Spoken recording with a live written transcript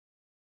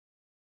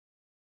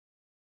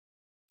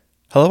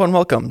Hello and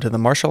welcome to the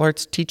Martial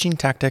Arts Teaching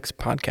Tactics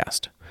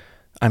Podcast.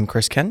 I'm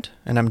Chris Kent,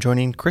 and I'm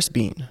joining Chris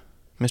Bean.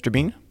 Mr.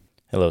 Bean?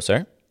 Hello,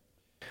 sir.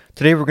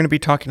 Today we're going to be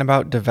talking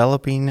about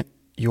developing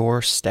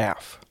your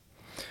staff.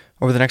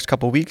 Over the next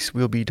couple of weeks,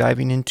 we'll be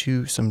diving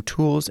into some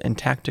tools and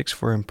tactics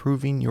for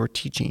improving your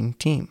teaching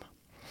team.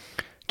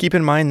 Keep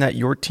in mind that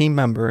your team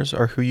members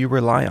are who you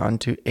rely on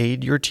to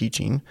aid your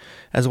teaching,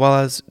 as well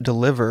as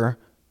deliver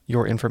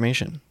your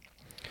information.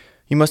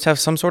 You must have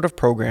some sort of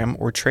program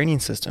or training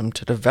system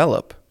to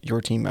develop your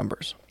team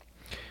members.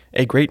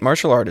 A great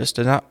martial artist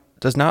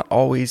does not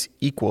always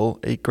equal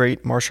a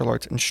great martial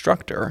arts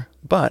instructor,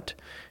 but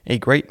a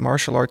great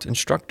martial arts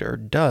instructor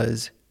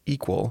does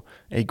equal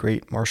a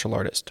great martial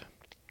artist.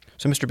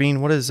 So, Mr.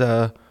 Bean, what is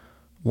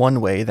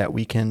one way that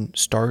we can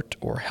start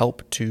or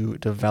help to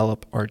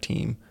develop our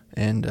team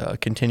and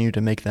continue to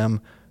make them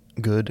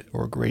good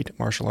or great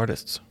martial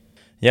artists?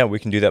 Yeah, we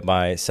can do that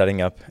by setting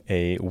up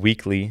a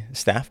weekly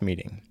staff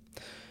meeting.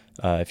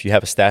 If you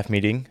have a staff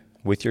meeting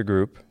with your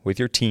group, with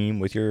your team,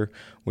 with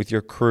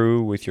your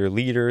crew, with your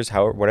leaders,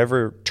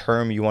 whatever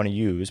term you want to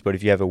use, but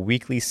if you have a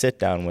weekly sit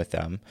down with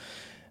them,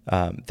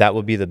 that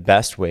will be the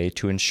best way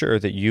to ensure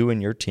that you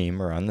and your team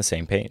are on the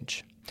same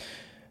page.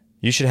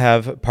 You should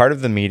have part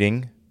of the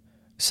meeting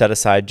set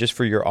aside just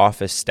for your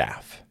office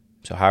staff.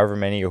 So however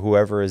many or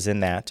whoever is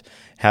in that,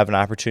 have an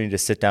opportunity to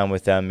sit down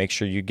with them, make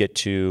sure you get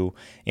to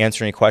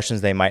answer any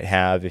questions they might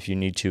have, if you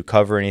need to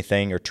cover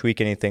anything or tweak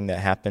anything that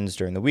happens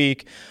during the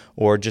week,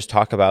 or just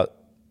talk about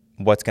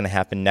what's going to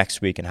happen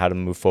next week and how to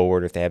move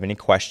forward. If they have any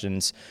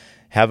questions,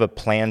 have a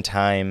planned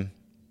time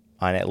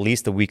on at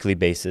least a weekly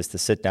basis to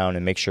sit down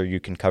and make sure you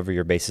can cover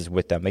your bases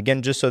with them.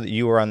 Again, just so that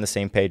you are on the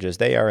same page as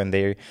they are and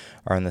they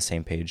are on the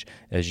same page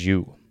as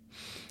you.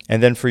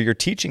 And then for your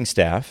teaching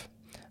staff,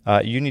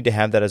 you need to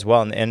have that as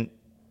well. And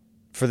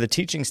for the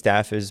teaching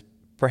staff is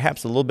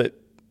perhaps a little bit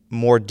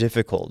more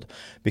difficult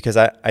because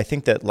I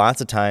think that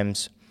lots of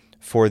times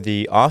for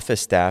the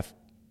office staff,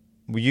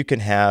 you can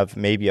have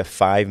maybe a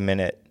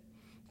 5-minute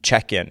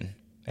check-in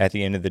at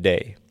the end of the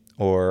day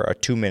or a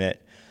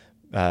 2-minute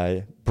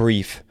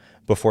brief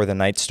before the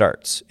night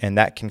starts. And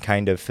that can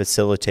kind of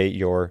facilitate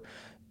your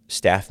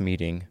staff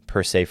meeting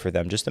per se for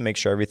them, just to make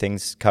sure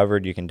everything's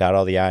covered. You can dot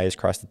all the I's,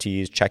 cross the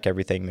T's, check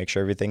everything, make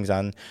sure everything's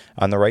on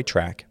the right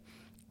track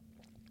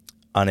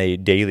on a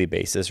daily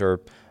basis or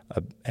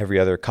every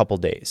other couple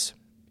days.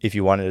 If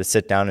you wanted to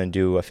sit down and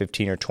do a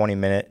 15 or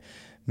 20-minute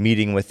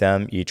meeting with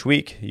them each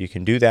week, you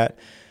can do that.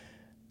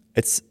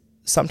 It's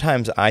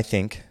sometimes I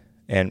think,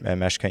 and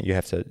Meshkant,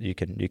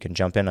 you can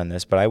jump in on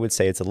this, but I would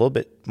say it's a little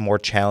bit more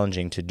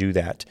challenging to do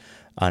that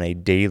on a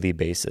daily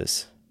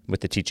basis with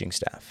the teaching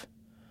staff.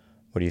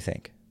 What do you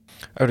think?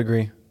 I would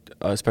agree,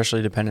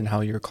 especially depending on how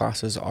your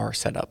classes are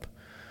set up.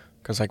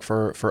 Because like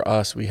for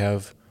us, we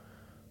have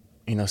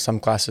some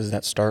classes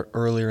that start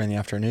earlier in the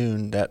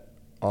afternoon that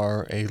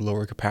are a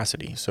lower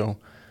capacity. So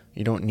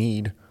you don't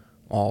need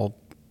the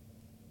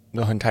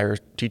entire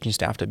teaching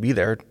staff to be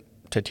there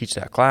to teach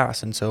that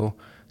class. And so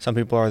some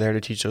people are there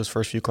to teach those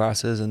first few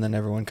classes, and then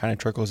everyone kind of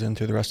trickles in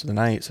through the rest of the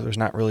night. So there's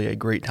not really a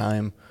great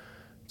time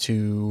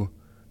to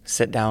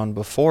sit down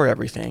before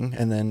everything,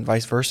 and then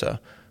vice versa.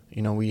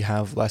 We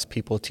have less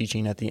people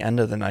teaching at the end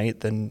of the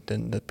night than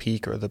the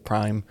peak or the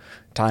prime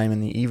time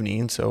in the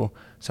evening. So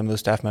some of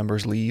those staff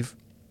members leave,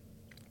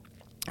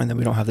 and then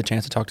we don't have the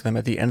chance to talk to them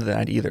at the end of the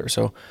night either.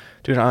 So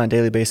doing it on a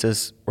daily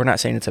basis, we're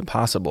not saying it's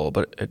impossible,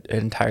 but it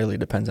entirely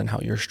depends on how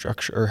your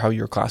structure or how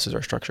your classes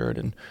are structured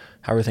and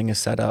how everything is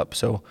set up.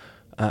 So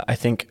I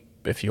think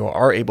if you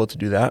are able to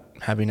do that,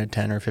 having a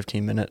 10 or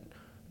 15-minute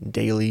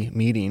daily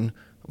meeting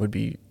would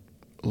be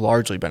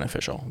largely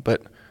beneficial.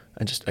 But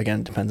it just,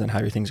 again, depends on how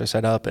your things are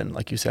set up. And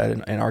like you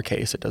said, in our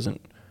case, it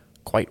doesn't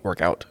quite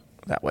work out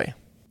that way.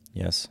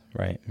 Yes,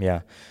 right.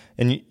 Yeah.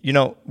 And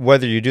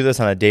whether you do this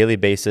on a daily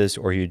basis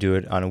or you do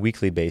it on a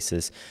weekly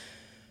basis,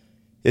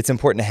 it's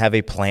important to have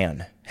a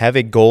plan, have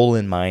a goal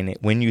in mind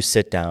when you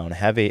sit down,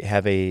 have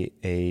a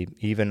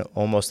even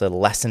almost a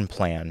lesson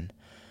plan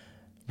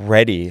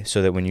ready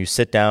so that when you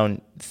sit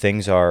down,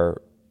 things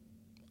are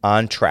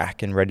on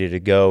track and ready to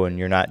go, and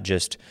you're not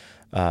just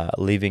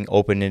leaving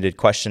open-ended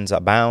questions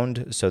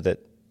abound so that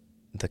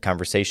the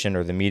conversation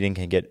or the meeting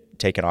can get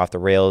taken off the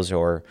rails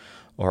or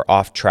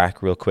off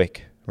track real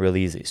quick, real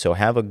easy. So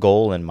have a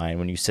goal in mind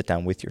when you sit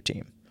down with your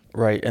team.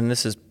 Right, and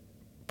this is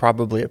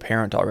probably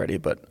apparent already,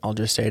 but I'll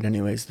just say it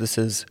anyways. This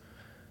is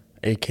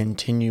a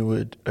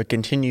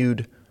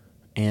continued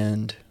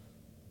and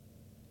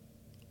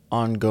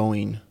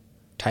ongoing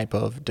type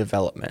of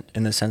development,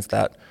 in the sense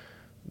that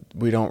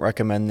we don't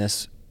recommend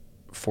this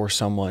for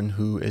someone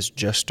who is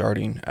just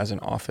starting as an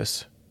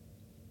office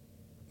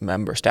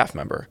member, staff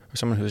member, or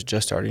someone who is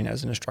just starting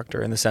as an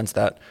instructor, in the sense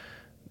that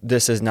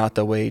this is not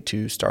the way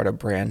to start a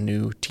brand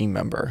new team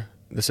member.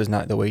 This is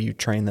not the way you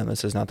train them.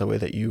 This is not the way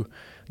that you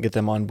get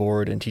them on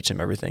board and teach them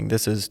everything.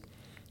 This is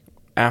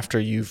after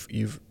you've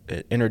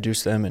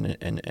introduced them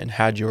and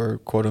had your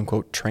quote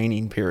unquote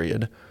training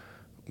period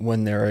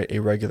when they're a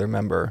regular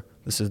member.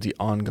 This is the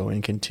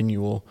ongoing,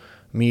 continual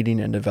meeting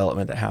and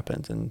development that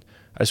happens. And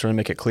I just want to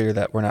make it clear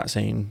that we're not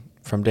saying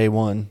from day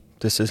one,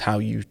 this is how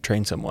you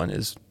train someone,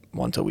 is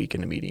once a week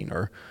in a meeting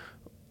or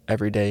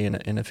every day in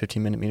a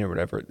 15-minute meeting or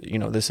whatever.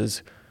 This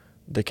is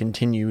the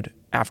continued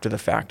after the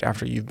fact,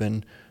 after you've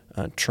been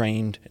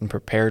trained and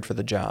prepared for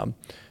the job.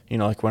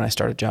 Like when I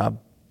start a job,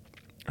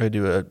 I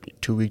do a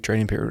 2-week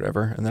training period or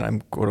whatever, and then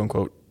I'm quote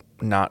unquote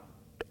not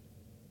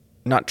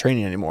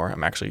training anymore.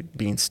 I'm actually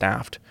being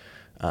staffed.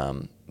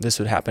 This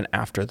would happen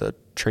after the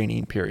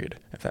training period,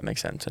 if that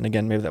makes sense. And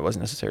again, maybe that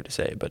wasn't necessary to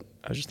say, but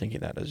I was just thinking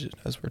that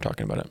as we're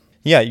talking about it.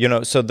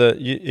 Yeah, so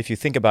if you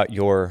think about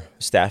your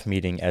staff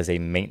meeting as a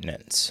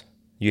maintenance,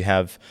 you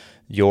have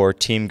your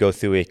team go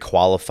through a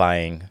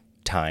qualifying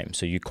time.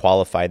 So you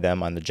qualify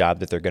them on the job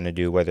that they're going to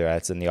do, whether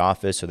that's in the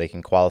office, so they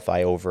can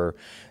qualify over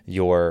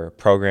your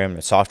program,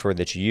 the software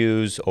that you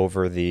use,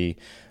 over the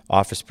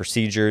office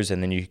procedures,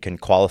 and then you can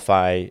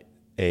qualify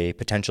a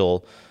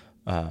potential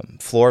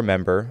floor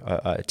member,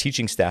 a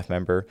teaching staff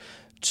member,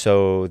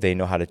 so they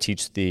know how to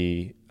teach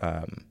the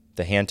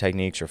hand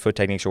techniques or foot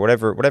techniques or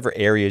whatever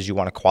areas you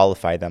want to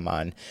qualify them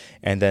on.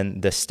 And then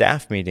the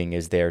staff meeting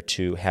is there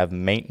to have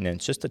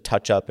maintenance, just to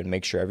touch up and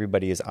make sure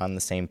everybody is on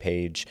the same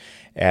page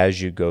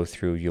as you go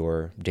through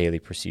your daily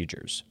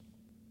procedures.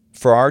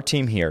 For our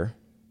team here,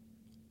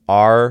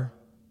 our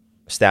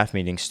staff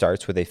meeting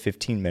starts with a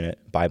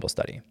 15-minute Bible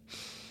study.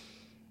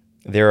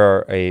 There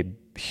are a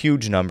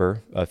huge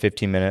number of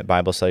 15-minute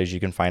Bible studies you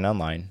can find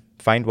online.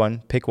 Find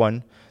one, pick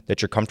one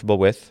that you're comfortable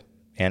with,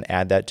 and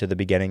add that to the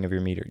beginning of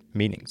your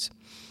meetings.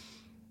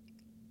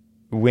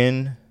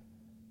 When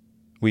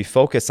we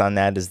focus on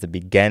that as the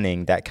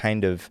beginning, that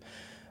kind of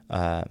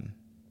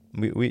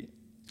we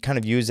kind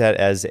of use that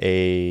as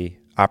a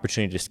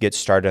opportunity to get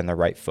started on the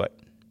right foot.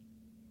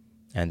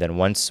 And then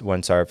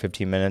once our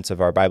 15 minutes of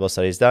our Bible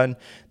study is done,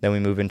 then we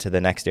move into the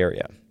next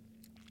area.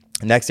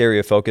 The next area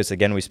of focus,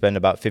 again, we spend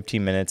about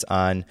 15 minutes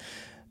on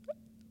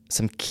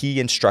some key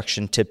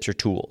instruction tips or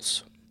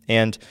tools.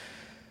 And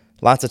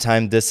lots of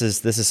time, this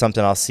is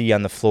something I'll see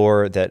on the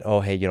floor that,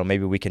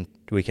 maybe we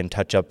can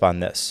touch up on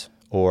this,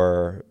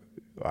 or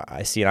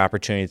I see an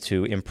opportunity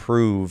to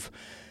improve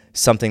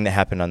something that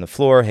happened on the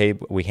floor. Hey,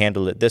 we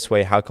handled it this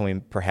way. How can we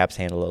perhaps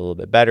handle it a little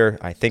bit better?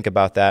 I think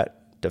about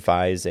that,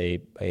 devise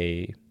a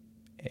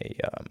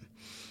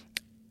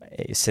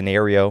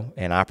scenario,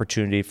 an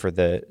opportunity for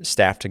the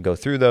staff to go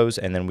through those,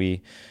 and then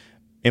we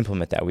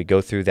implement that. We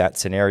go through that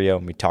scenario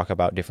and we talk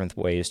about different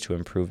ways to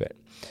improve it.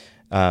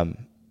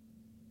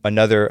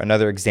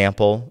 Another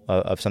example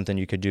of something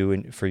you could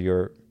do for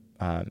your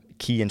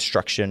key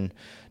instruction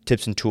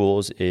tips and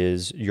tools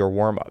is your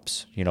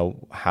warm-ups.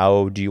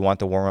 How do you want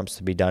the warm-ups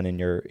to be done in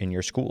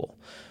your school?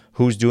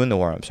 Who's doing the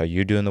warm-ups? Are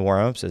you doing the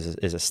warm-ups?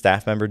 Is a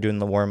staff member doing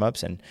the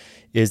warm-ups? And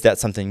is that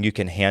something you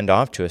can hand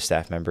off to a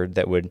staff member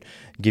that would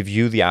give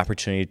you the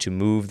opportunity to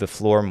move the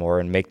floor more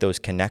and make those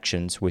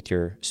connections with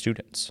your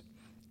students?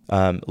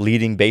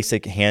 Leading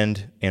basic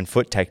hand and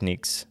foot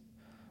techniques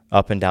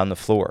up and down the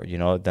floor,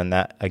 then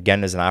that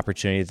again is an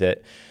opportunity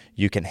that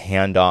you can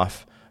hand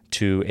off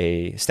to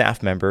a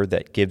staff member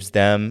that gives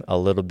them a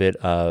little bit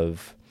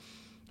of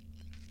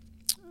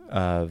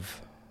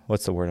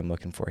what's the word I'm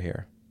looking for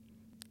here?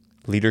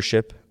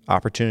 Leadership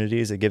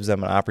opportunities. It gives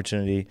them an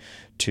opportunity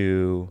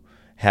to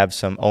have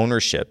some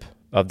ownership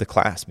of the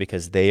class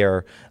because they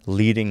are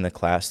leading the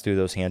class through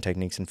those hand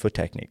techniques and foot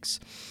techniques.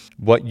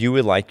 What you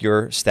would like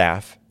your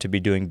staff to be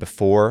doing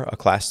before a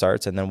class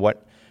starts, and then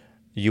what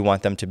you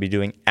want them to be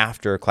doing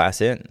after a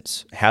class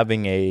ends.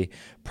 Having a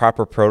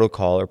proper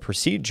protocol or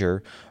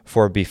procedure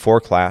for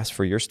before class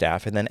for your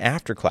staff and then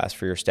after class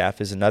for your staff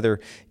is another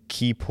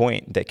key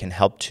point that can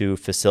help to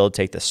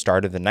facilitate the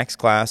start of the next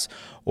class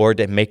or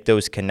to make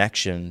those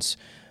connections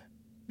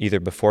either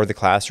before the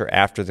class or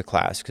after the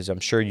class, because I'm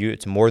sure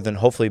it's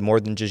hopefully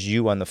more than just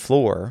you on the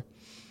floor.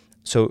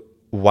 So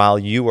while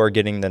you are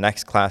getting the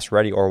next class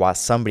ready or while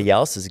somebody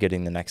else is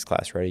getting the next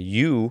class ready,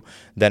 you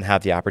then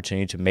have the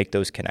opportunity to make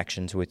those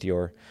connections with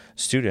your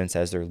students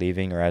as they're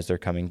leaving or as they're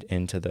coming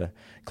into the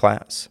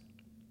class.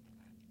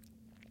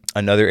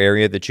 Another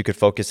area that you could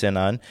focus in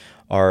on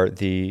are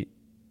the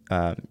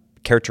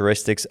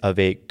characteristics of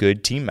a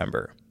good team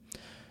member.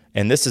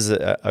 And this is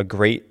a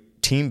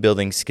great team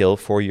building skill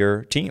for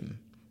your team,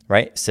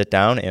 right? Sit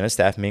down in a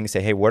staff meeting and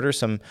say, hey, what are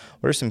some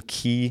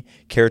key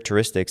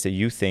characteristics that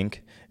you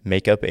think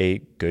make up a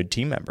good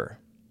team member?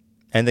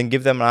 And then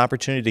give them an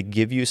opportunity to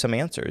give you some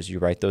answers. You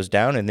write those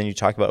down and then you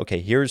talk about, okay,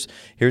 here's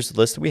the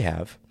list that we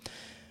have.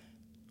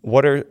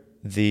 What are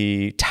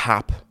the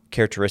top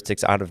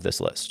characteristics out of this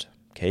list?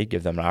 Okay,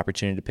 give them an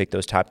opportunity to pick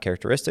those top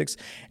characteristics.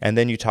 And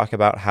then you talk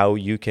about how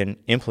you can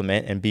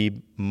implement and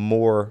be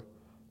more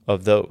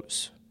of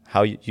those,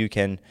 how you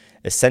can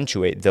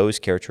accentuate those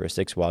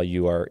characteristics while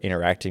you are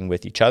interacting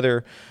with each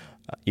other,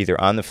 either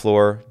on the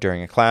floor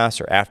during a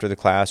class or after the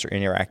class or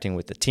interacting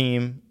with the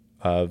team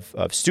of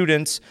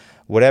students,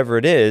 whatever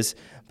it is,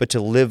 but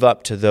to live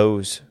up to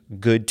those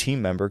good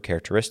team member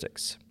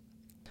characteristics.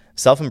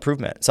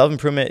 Self-improvement.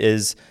 Self-improvement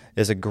is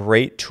a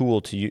great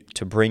tool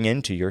to bring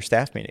into your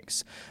staff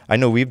meetings. I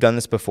know we've done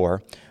this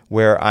before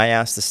where I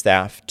ask the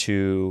staff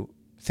to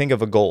think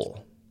of a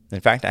goal.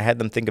 In fact, I had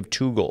them think of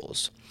 2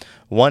 goals.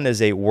 One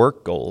is a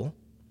work goal,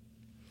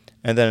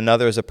 and then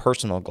another is a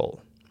personal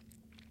goal.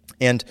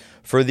 And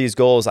for these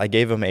goals, I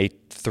gave them a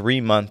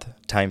 3-month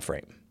time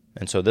frame.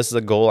 And so this is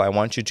a goal I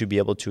want you to be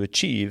able to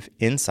achieve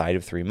inside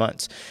of 3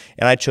 months.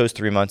 And I chose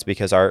 3 months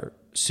because our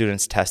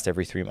students test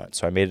every 3 months.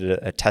 So I made it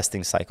a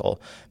testing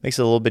cycle. Makes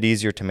it a little bit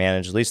easier to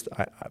manage, at least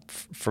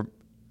for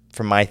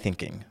my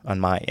thinking on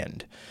my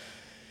end.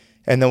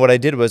 And then what I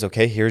did was,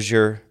 okay, here's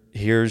your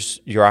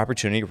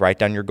opportunity. Write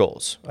down your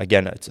goals.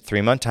 Again, it's a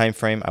 3-month time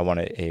frame. I want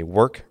a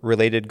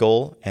work-related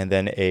goal and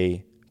then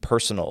a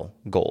personal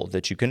goal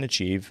that you can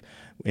achieve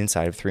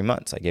inside of 3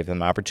 months. I gave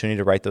them an opportunity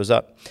to write those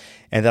up.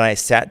 And then I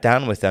sat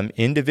down with them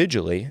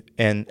individually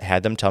and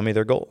had them tell me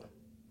their goal.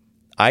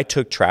 I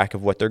took track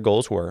of what their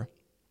goals were.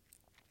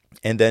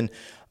 And then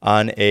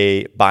on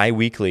a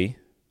bi-weekly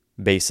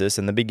basis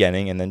in the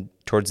beginning, and then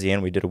towards the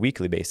end we did a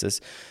weekly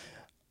basis,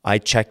 I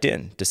checked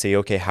in to say,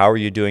 okay, how are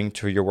you doing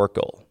to your work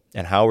goal?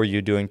 And how are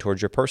you doing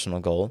towards your personal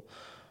goal?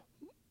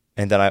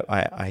 And then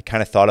I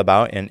kind of thought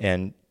about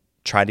and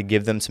try to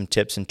give them some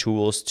tips and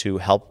tools to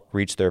help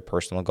reach their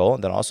personal goal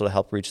and then also to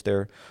help reach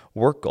their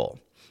work goal.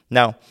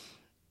 Now,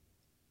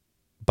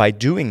 by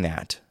doing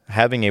that,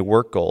 having a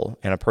work goal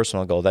and a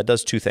personal goal, that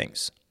does 2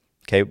 things.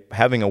 Okay,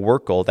 having a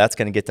work goal, that's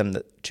going to get them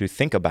to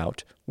think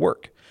about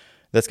work.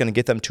 That's going to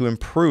get them to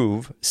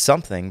improve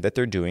something that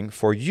they're doing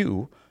for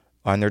you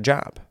on their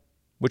job,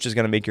 which is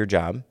going to make your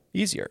job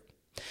easier.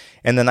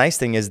 And the nice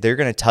thing is they're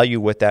going to tell you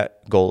what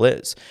that goal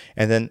is.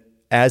 And then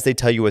as they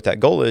tell you what that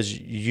goal is,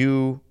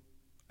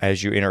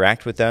 as you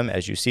interact with them,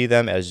 as you see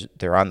them, as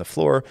they're on the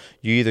floor,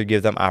 you either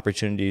give them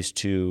opportunities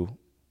to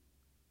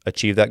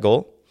achieve that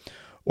goal,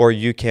 or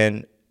you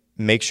can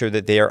make sure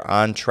that they are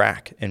on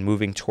track and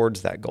moving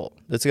towards that goal.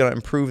 That's going to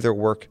improve their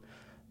work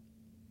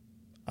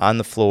on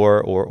the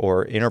floor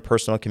or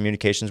interpersonal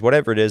communications,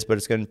 whatever it is, but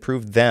it's going to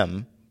improve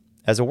them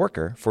as a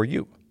worker for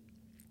you.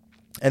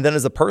 And then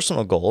as a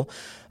personal goal,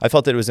 I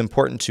felt that it was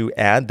important to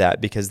add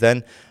that because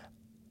then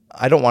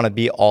I don't want to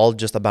be all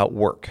just about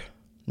work.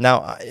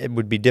 Now, it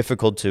would be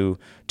difficult to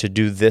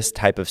do this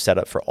type of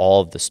setup for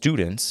all of the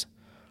students.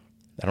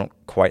 I don't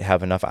quite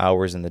have enough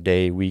hours in the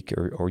day, week,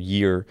 or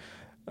year,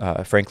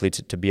 frankly,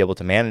 to be able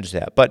to manage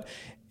that. But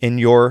in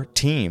your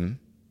team,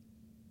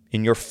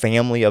 in your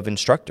family of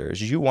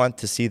instructors, you want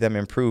to see them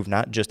improve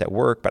not just at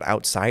work, but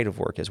outside of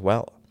work as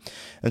well.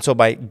 And so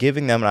by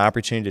giving them an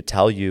opportunity to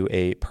tell you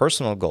a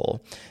personal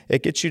goal,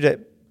 it gets you to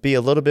be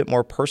a little bit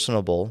more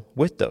personable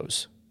with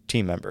those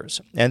team members.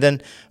 And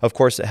then, of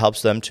course, it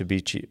helps them to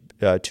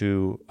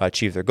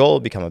achieve their goal,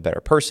 become a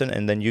better person,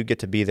 and then you get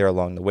to be there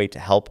along the way to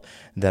help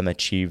them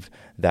achieve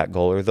that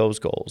goal or those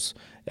goals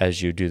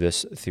as you do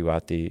this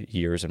throughout the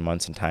years and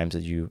months and times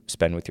that you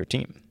spend with your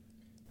team.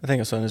 I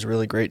think this one is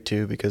really great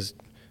too because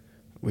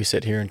we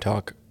sit here and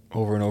talk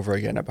over and over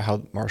again about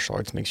how martial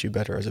arts makes you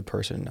better as a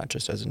person, not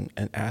just as an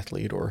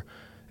athlete or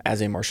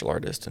as a martial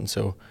artist. And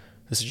so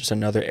this is just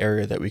another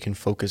area that we can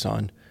focus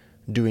on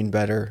doing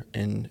better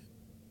in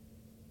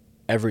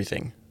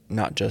everything,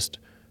 not just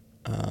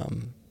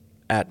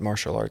at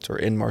martial arts or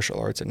in martial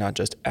arts and not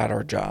just at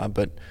our job,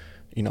 but,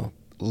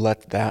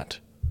 let that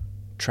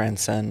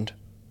transcend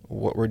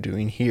what we're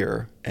doing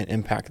here and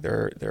impact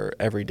their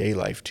everyday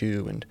life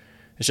too. And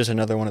it's just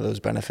another one of those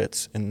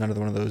benefits and another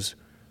one of those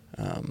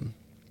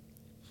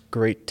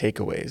great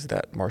takeaways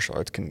that martial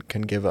arts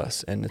can give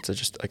us. And it's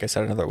just, like I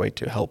said, another way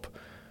to help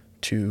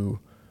to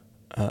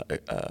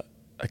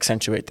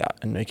accentuate that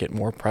and make it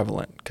more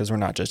prevalent, because we're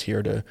not just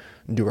here to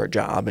do our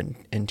job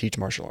and teach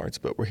martial arts,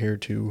 but we're here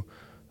to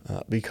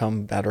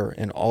become better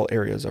in all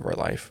areas of our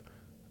life,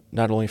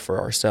 not only for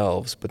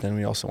ourselves, but then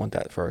we also want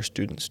that for our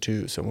students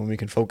too. So when we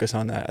can focus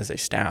on that as a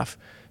staff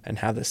and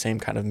have the same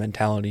kind of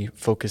mentality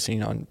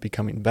focusing on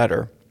becoming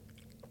better,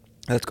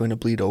 that's going to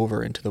bleed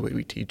over into the way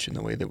we teach and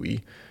the way that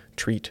we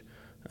treat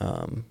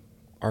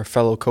our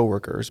fellow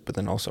coworkers, but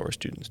then also our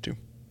students too.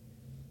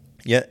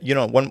 Yeah,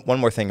 one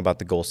more thing about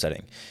the goal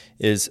setting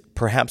is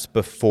perhaps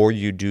before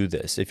you do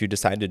this, if you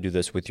decide to do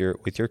this with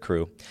your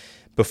crew,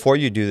 before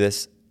you do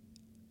this,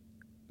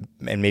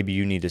 and maybe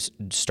you need to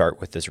start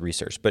with this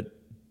research, but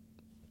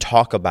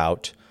talk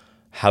about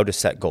how to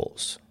set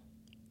goals.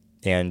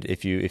 And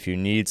if you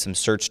need some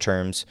search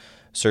terms,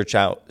 search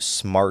out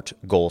SMART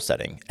goal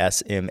setting,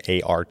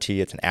 SMART.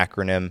 It's an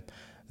acronym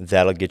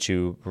that'll get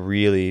you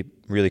really,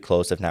 really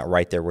close, if not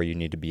right there where you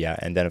need to be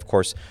at. And then, of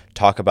course,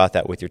 talk about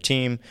that with your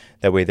team.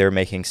 That way they're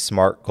making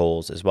SMART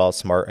goals as well.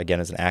 SMART,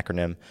 again, is an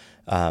acronym.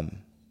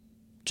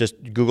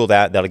 Just Google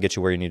that. That'll get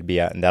you where you need to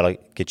be at, and that'll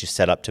get you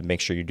set up to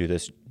make sure you do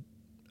this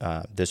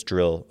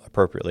drill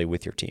appropriately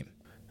with your team.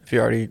 If you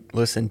already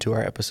listened to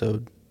our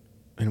episode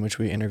in which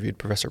we interviewed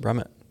Professor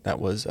Brummett, that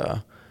was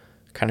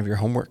kind of your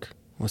homework,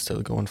 was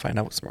to go and find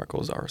out what SMART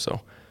goals are.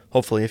 So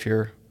hopefully if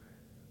you're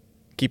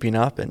keeping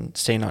up and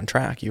staying on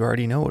track, you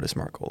already know what a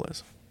SMART goal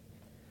is.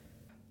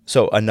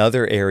 So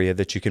another area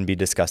that you can be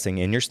discussing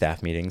in your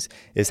staff meetings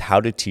is how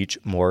to teach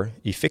more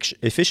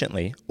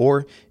efficiently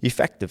or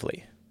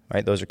effectively,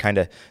 right? Those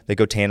are they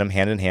go tandem,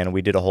 hand in hand. And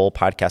we did a whole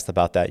podcast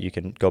about that. You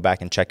can go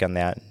back and check on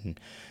that and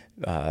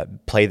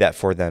play that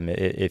for them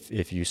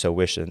if you so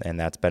wish, and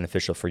that's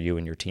beneficial for you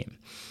and your team.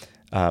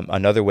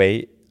 Another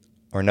way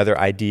or another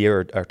idea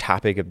or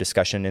topic of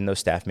discussion in those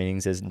staff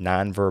meetings is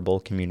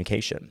nonverbal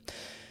communication.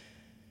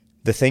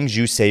 The things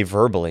you say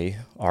verbally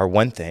are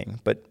one thing,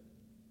 but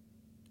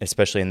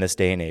especially in this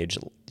day and age,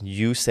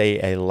 you say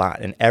a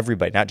lot, and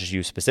everybody, not just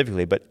you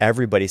specifically, but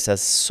everybody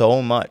says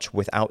so much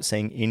without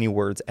saying any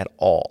words at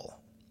all.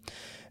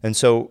 And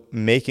so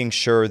making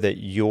sure that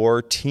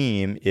your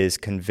team is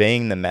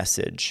conveying the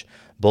message,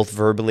 both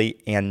verbally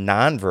and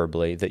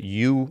non-verbally, that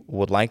you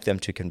would like them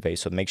to convey.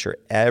 So make sure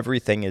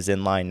everything is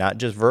in line, not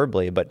just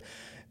verbally, but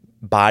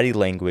body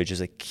language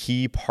is a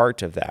key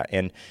part of that.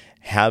 And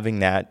having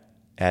that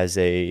as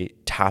a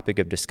topic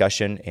of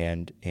discussion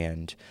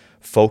and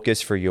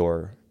focus for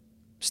your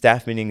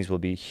staff meetings will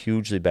be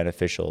hugely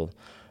beneficial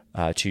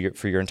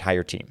for your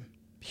entire team.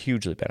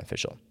 Hugely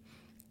beneficial.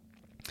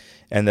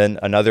 And then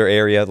another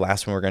area, the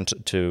last one we're going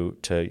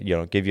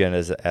to give you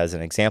as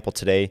an example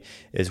today,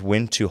 is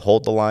when to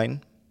hold the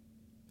line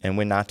and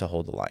when not to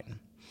hold the line.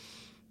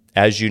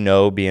 As you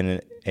know,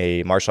 being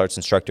a martial arts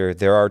instructor,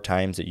 there are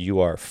times that you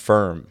are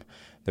firm.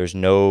 There's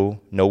no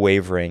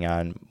wavering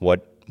on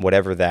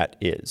whatever that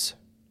is.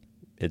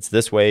 It's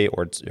this way,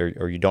 or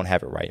you don't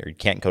have it right, or you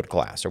can't go to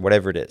class, or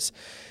whatever it is.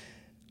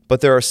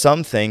 But there are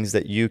some things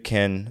that you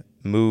can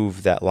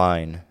move that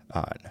line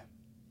on.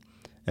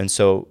 And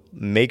so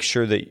make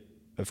sure that,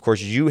 of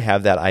course, you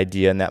have that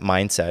idea and that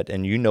mindset,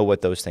 and you know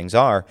what those things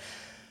are,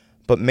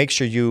 but make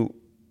sure you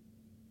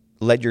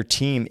let your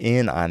team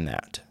in on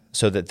that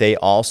so that they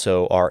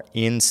also are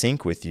in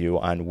sync with you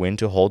on when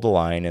to hold the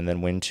line and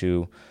then when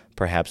to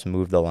perhaps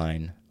move the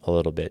line a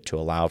little bit to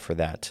allow for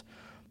that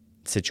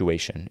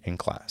situation in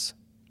class.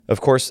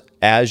 Of course,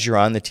 as you're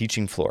on the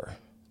teaching floor,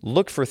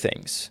 look for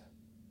things.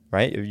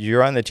 Right?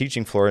 You're on the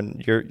teaching floor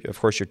and you're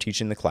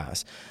teaching the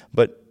class,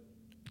 but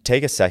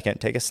take a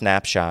second, take a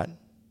snapshot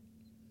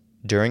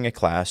during a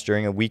class,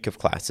 during a week of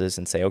classes,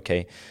 and say,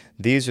 okay,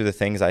 these are the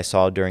things I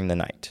saw during the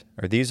night,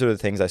 or these are the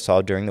things I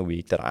saw during the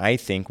week that I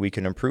think we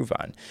can improve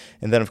on.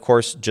 And then, of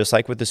course, just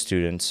like with the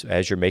students,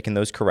 as you're making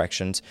those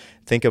corrections,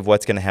 think of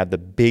what's going to have the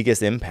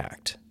biggest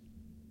impact,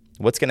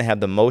 what's going to have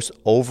the most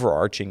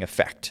overarching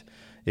effect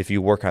if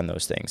you work on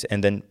those things,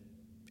 and then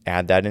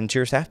add that into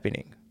your staff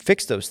meeting.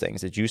 Fix those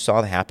things that you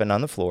saw happen on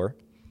the floor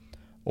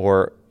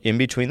or in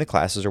between the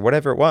classes or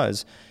whatever it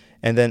was.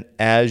 And then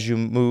as you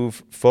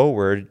move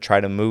forward, try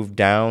to move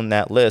down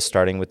that list,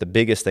 starting with the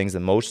biggest things,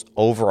 the most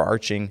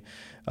overarching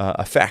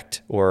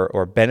effect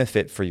or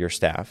benefit for your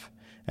staff,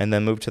 and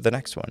then move to the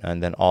next one,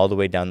 and then all the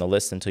way down the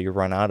list until you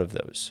run out of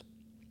those.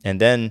 And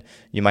then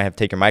you might have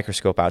to take your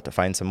microscope out to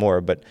find some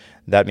more, but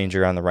that means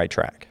you're on the right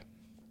track.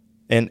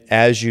 And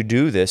as you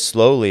do this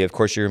slowly, of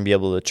course, you're going to be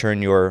able to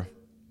turn your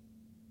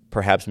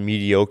perhaps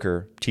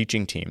mediocre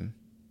teaching team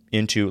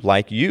into,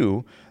 like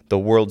you, the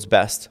world's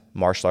best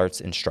martial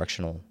arts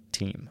instructional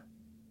team,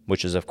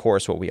 which is, of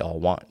course, what we all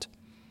want.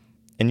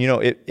 And,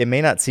 it may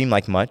not seem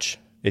like much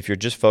if you're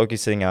just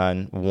focusing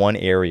on one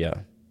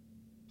area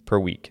per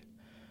week,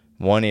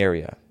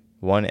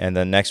 and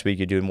then next week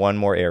you're doing one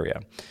more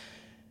area.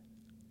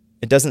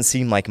 It doesn't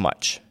seem like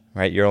much,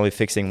 right? You're only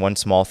fixing one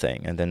small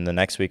thing, and then the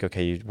next week,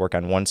 okay, you work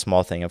on one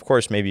small thing. Of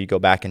course, maybe you go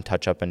back and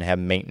touch up and have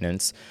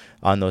maintenance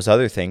on those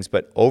other things,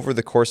 but over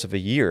the course of a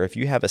year, if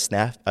you have a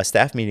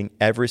staff meeting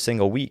every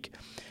single week,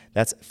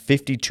 that's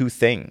 52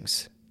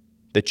 things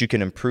that you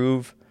can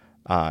improve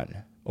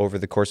on over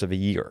the course of a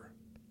year.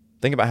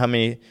 Think about how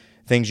many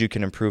things you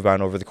can improve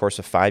on over the course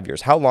of 5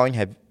 years. How long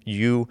have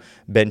you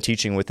been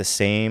teaching with the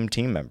same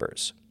team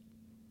members?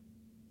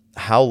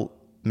 How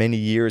many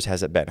years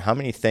has it been? How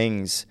many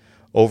things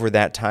over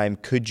that time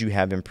could you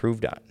have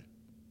improved on?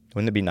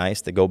 Wouldn't it be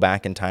nice to go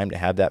back in time to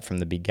have that from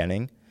the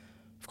beginning?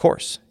 Of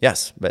course,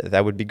 yes, but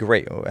that would be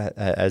great.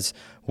 As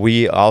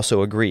we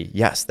also agree,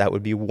 yes, that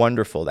would be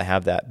wonderful to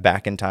have that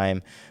back in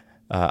time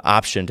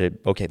option to,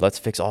 okay, let's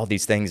fix all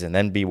these things and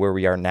then be where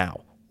we are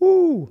now.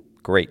 Woo,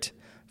 great.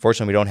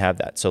 Fortunately, we don't have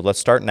that. So let's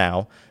start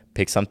now.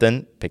 Pick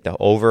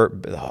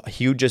the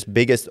hugest,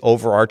 biggest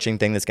overarching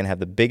thing that's going to have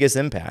the biggest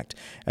impact,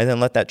 and then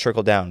let that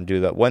trickle down. Do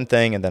that one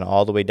thing, and then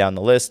all the way down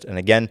the list. And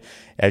again,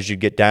 as you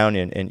get down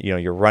and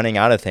you're running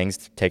out of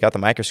things, take out the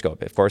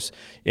microscope. Of course,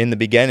 in the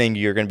beginning,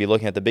 you're going to be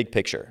looking at the big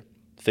picture,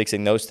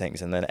 fixing those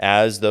things. And then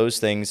as those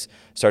things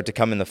start to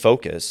come in the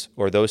focus,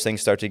 or those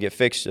things start to get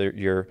fixed,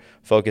 your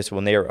focus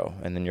will narrow,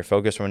 and then your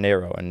focus will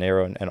narrow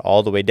and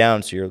all the way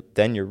down. So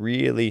you're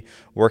really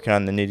working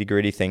on the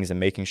nitty-gritty things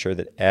and making sure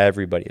that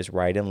everybody is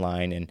right in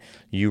line, and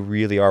you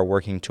really are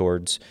working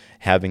towards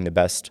having the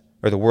best,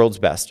 or the world's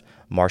best,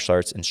 martial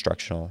arts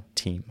instructional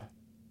team.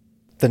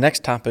 The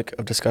next topic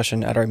of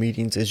discussion at our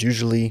meetings is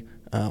usually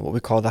what we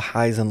call the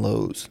highs and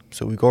lows.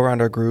 So we go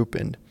around our group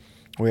and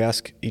we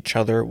ask each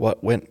other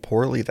what went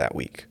poorly that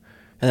week.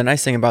 And the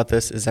nice thing about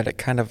this is that it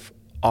kind of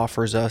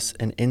offers us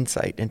an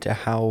insight into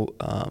how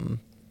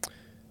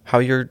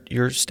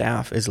your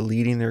staff is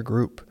leading their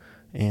group,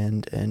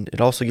 and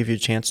it also gives you a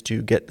chance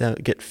to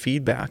get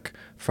feedback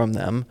from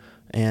them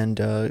and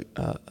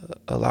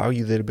allow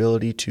you the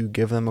ability to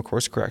give them a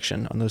course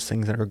correction on those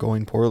things that are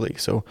going poorly.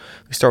 So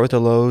we start with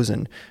the lows,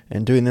 and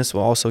doing this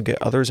will also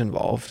get others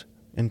involved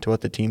into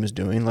what the team is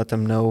doing. Let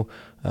them know,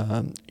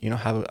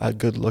 have a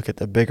good look at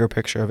the bigger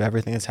picture of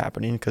everything that's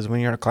happening. Because when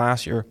you're in a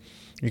class, you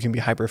can be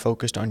hyper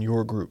focused on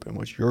your group and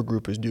what your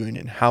group is doing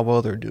and how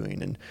well they're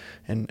doing,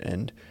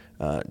 and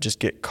just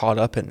get caught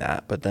up in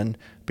that. But then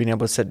being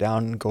able to sit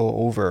down and go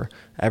over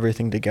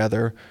everything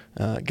together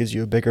gives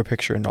you a bigger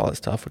picture and all that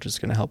stuff, which is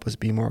going to help us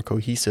be more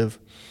cohesive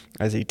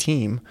as a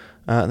team.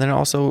 And then it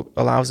also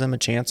allows them a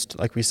chance,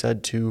 like we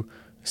said, to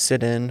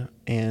sit in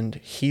and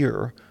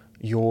hear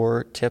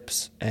your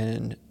tips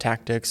and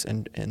tactics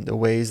and the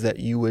ways that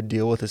you would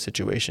deal with a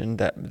situation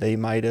that they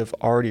might have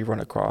already run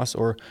across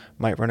or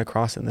might run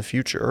across in the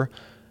future.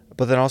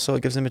 But then also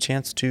it gives them a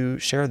chance to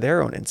share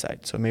their own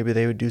insight. So maybe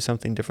they would do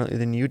something differently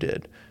than you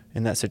did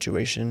in that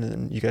situation,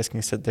 and you guys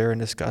can sit there and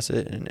discuss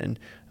it and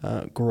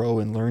grow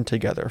and learn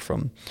together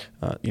from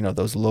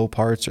those low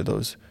parts or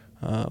those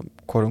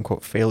quote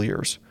unquote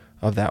failures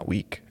of that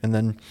week. And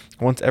then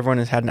once everyone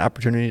has had an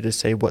opportunity to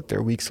say what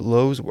their week's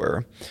lows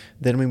were,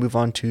 then we move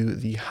on to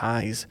the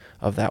highs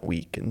of that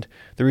week. And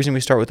the reason we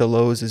start with the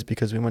lows is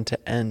because we want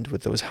to end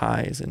with those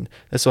highs, and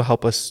this will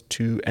help us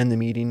to end the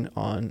meeting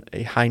on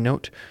a high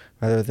note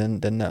rather than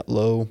that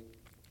low,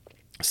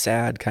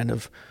 sad kind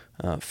of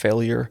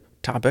failure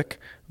topic.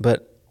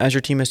 But as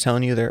your team is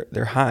telling you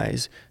their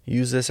highs,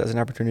 use this as an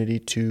opportunity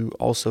to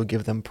also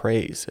give them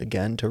praise,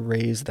 again, to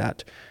raise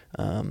that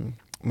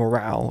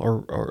morale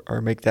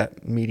or make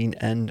that meeting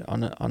end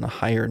on a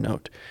higher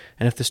note.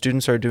 And if the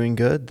students are doing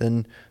good,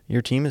 then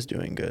your team is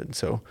doing good.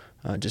 So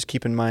just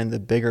keep in mind the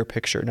bigger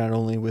picture, not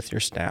only with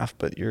your staff,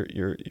 but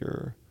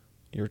your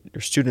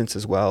students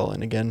as well.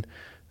 And again,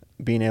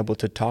 being able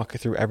to talk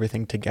through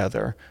everything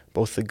together,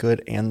 both the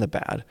good and the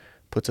bad,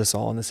 puts us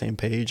all on the same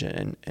page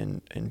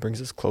and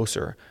brings us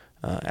closer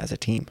as a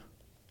team.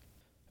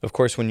 Of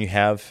course, when you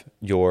have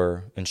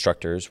your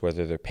instructors,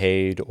 whether they're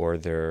paid or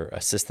they're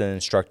assistant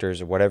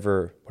instructors or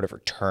whatever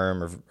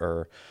term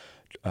or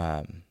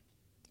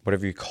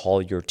whatever you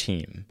call your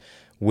team,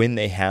 when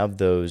they have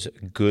those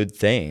good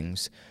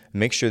things,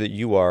 make sure that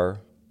you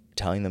are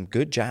telling them,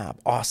 good job,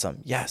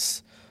 awesome,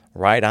 yes,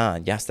 right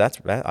on, yes,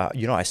 that's,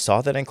 I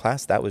saw that in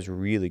class, that was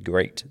really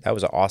great, that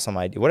was an awesome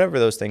idea, whatever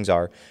those things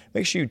are,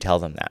 make sure you tell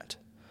them that,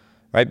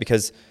 right?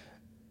 Because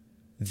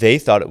they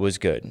thought it was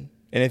good.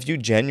 And if you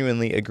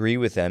genuinely agree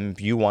with them,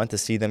 if you want to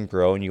see them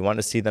grow and you want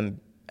to see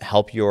them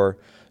help your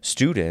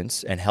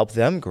students and help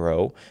them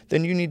grow,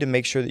 then you need to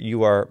make sure that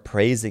you are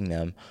praising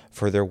them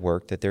for their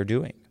work that they're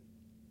doing.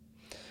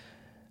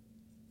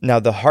 Now,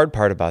 the hard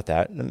part about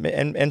that,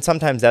 and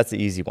sometimes that's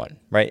the easy one,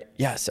 right?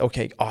 Yes,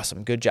 okay,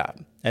 awesome, good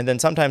job. And then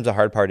sometimes the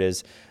hard part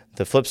is,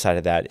 the flip side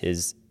of that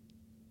is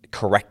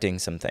correcting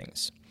some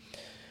things.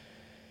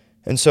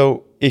 And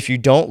so if you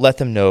don't let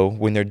them know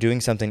when they're doing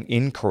something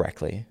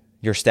incorrectly,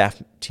 your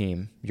staff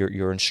team,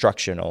 your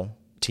instructional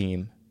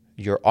team,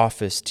 your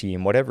office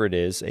team, whatever it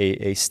is,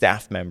 a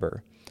staff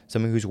member,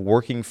 someone who's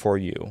working for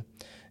you,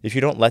 if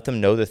you don't let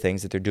them know the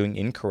things that they're doing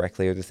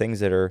incorrectly or the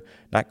things that are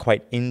not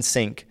quite in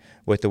sync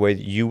with the way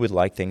that you would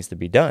like things to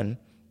be done,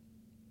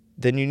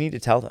 then you need to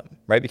tell them,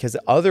 right? Because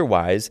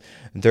otherwise,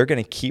 they're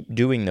going to keep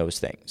doing those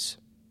things.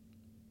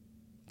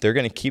 They're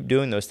going to keep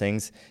doing those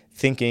things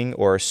thinking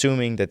or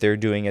assuming that they're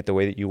doing it the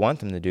way that you want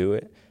them to do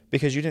it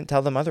because you didn't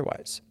tell them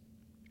otherwise.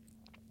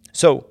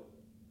 So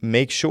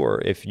make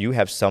sure if you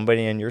have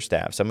somebody on your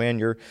staff, somebody on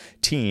your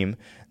team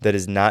that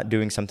is not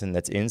doing something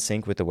that's in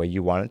sync with the way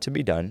you want it to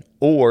be done,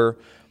 or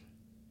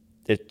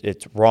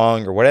it's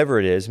wrong or whatever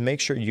it is, make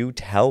sure you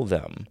tell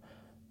them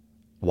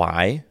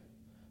why,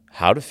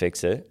 how to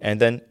fix it, and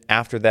then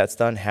after that's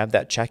done, have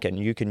that check-in.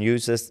 You can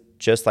use this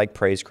just like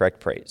praise, correct,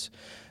 praise.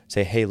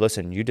 Say, hey,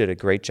 listen, you did a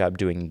great job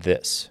doing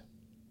this.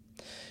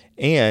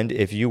 And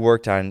if you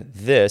worked on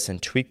this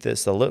and tweaked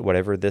this a little,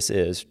 whatever this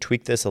is,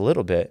 tweak this a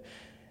little bit,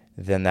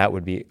 then that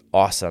would be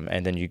awesome.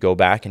 And then you go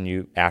back and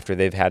you, after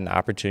they've had an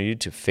opportunity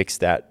to fix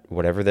that,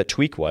 whatever that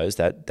tweak was,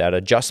 that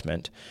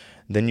adjustment,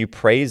 then you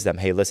praise them.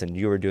 Hey, listen,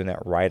 you are doing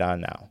that right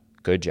on now.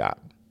 Good job.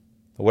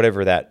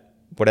 Whatever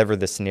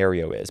the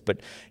scenario is, but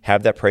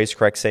have that praise,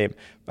 correct,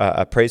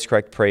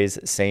 praise,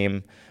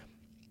 same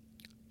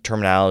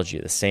terminology,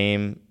 the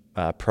same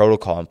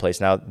protocol in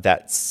place. Now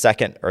that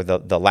second or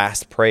the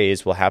last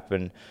praise will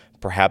happen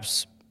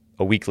perhaps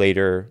a week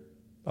later,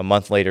 a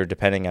month later,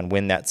 depending on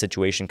when that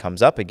situation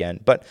comes up again.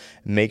 But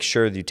make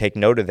sure that you take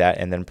note of that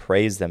and then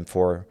praise them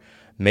for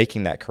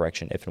making that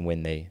correction if and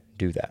when they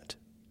do that.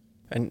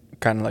 And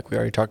kind of like we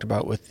already talked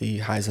about with the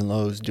highs and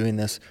lows, doing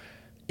this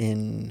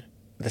in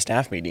the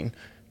staff meeting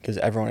gives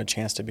everyone a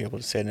chance to be able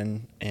to sit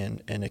in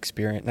and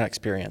experience, not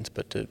experience,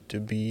 but to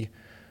be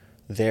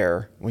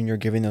there when you're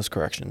giving those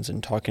corrections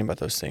and talking about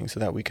those things so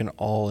that we can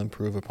all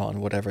improve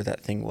upon whatever that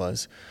thing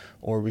was,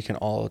 or we can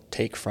all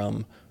take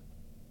from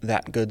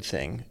that good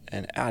thing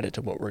and add it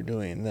to what we're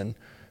doing. Then,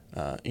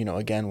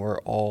 again, we're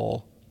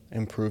all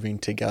improving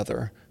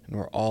together and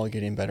we're all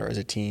getting better as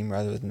a team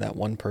rather than that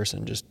one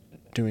person just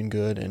doing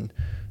good and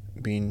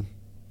being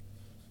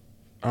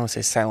I don't want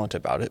to say silent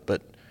about it,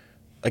 but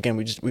again,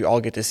 we all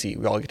get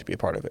to be a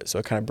part of it. So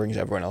it kind of brings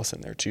everyone else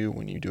in there too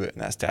when you do it in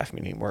that staff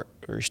meeting where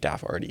your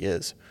staff already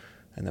is,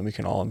 and then we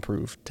can all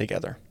improve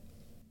together.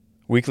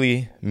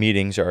 Weekly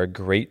meetings are a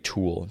great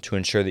tool to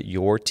ensure that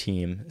your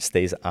team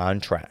stays on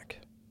track,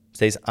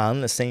 stays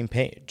on the same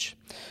page.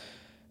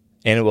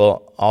 And it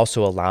will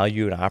also allow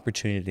you an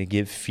opportunity to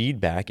give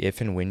feedback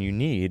if and when you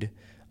need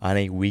on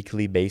a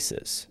weekly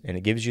basis. And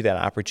it gives you that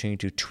opportunity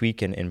to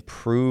tweak and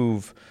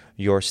improve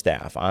your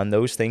staff on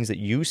those things that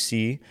you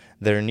see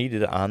that are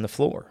needed on the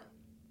floor.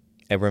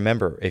 And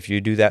remember, if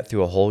you do that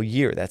through a whole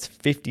year, that's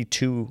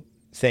 52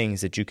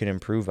 things that you can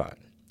improve on.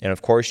 And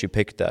of course, you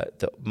pick the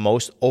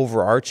most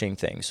overarching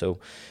thing. So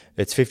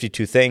it's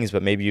 52 things,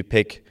 but maybe you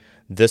pick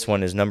this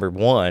one as number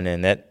one,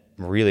 and that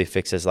really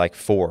fixes like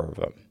 4 of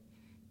them.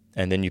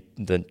 And then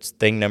the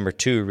thing number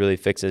 2 really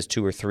fixes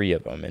 2 or 3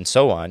 of them, and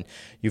so on.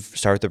 You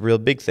start the real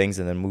big things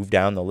and then move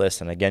down the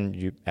list. And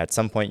again, at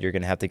some point, you're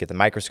going to have to get the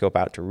microscope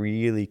out to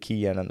really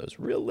key in on those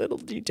real little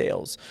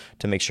details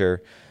to make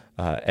sure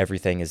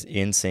everything is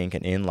in sync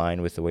and in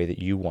line with the way that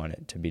you want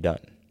it to be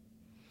done.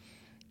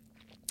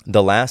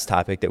 The last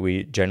topic that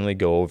we generally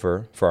go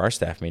over for our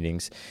staff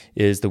meetings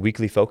is the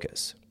weekly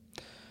focus.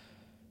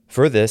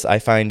 For this, I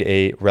find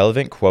a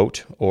relevant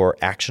quote or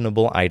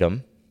actionable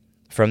item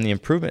from the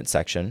improvement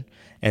section,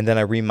 and then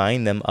I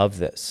remind them of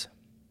this.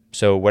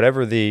 So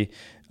whatever the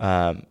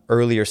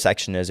earlier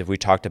section is, if we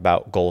talked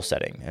about goal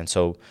setting, and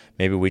so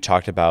maybe we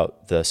talked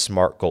about the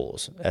SMART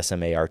goals,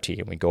 SMART,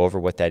 and we go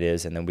over what that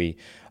is, and then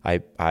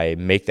I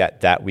make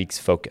that week's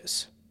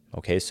focus.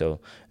 Okay, so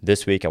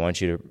this week I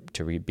want you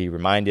to be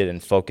reminded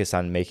and focus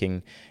on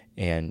making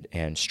and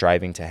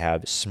striving to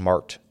have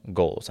SMART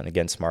goals. And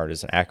again, SMART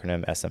is an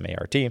acronym,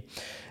 SMART.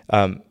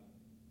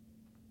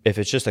 If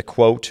it's just a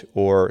quote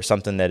or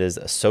something that is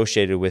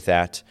associated with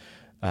that,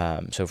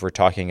 so if we're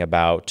talking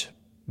about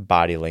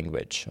body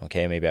language,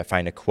 okay, maybe I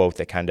find a quote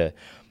that kind of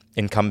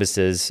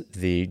encompasses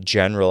the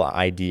general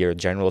idea or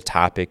general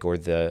topic or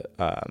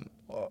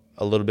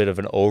a little bit of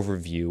an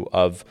overview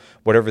of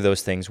whatever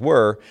those things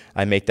were,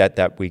 I make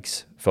that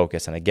week's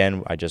focus. And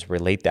again, I just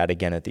relate that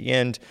again at the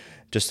end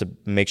just to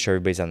make sure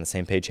everybody's on the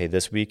same page. Hey,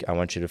 this week I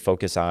want you to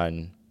focus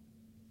on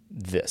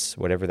this,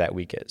 whatever that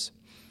week is.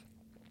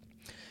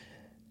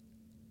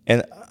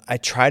 And I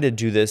try to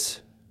do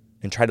this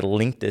and try to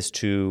link this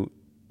to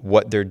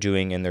what they're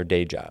doing in their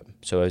day job.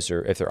 So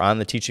if they're on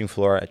the teaching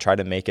floor, I try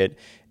to make it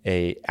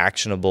a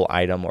actionable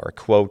item or a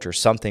quote or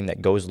something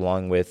that goes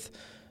along with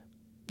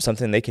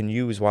something they can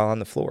use while on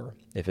the floor.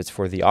 If it's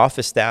for the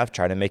office staff,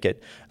 try to make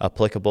it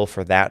applicable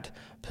for that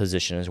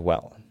position as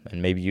well.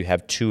 And maybe you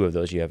have 2 of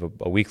those. You have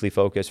a weekly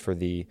focus for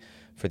the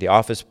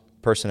office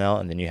personnel,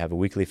 and then you have a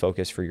weekly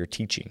focus for your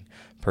teaching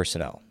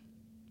personnel.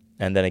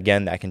 And then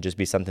again, that can just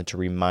be something to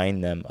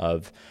remind them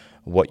of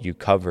what you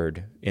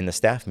covered in the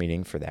staff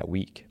meeting for that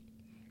week.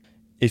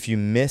 If you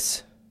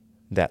miss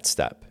that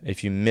step,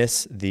 if you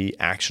miss the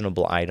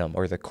actionable item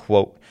or the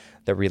quote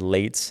that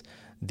relates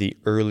the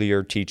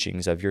earlier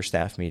teachings of your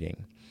staff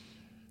meeting,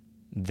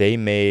 they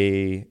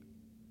may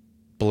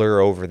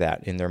blur over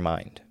that in their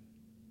mind.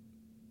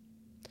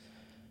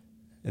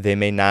 They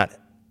may not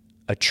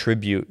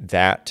attribute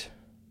that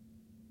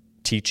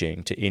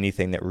teaching to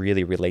anything that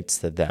really relates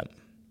to them.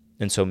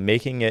 And so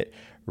making it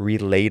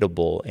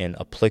relatable and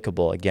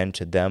applicable again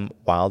to them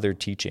while they're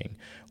teaching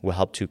will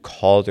help to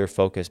call their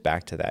focus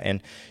back to that.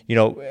 And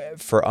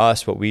for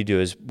us, what we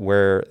do is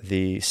where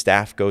the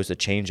staff goes to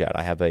change out,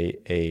 I have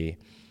a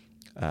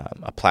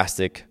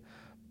plastic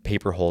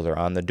paper holder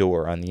on the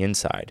door on the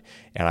inside,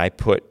 and I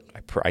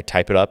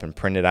type it up and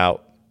print it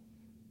out.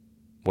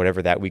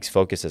 Whatever that week's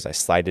focus is, I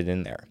slide it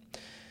in there.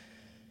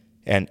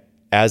 And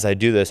as I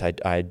do this,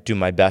 I do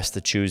my best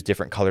to choose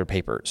different colored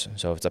papers.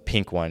 So if it's a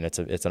pink one, it's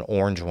an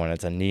orange one,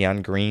 it's a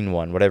neon green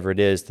one, whatever it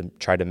is, to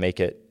try to make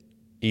it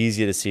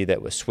easy to see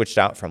that was switched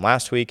out from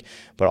last week,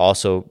 but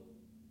also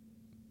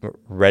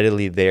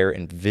readily there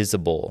and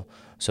visible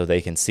so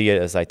they can see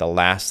it as like the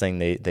last thing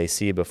they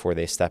see before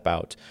they step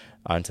out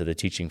onto the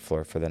teaching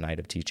floor for the night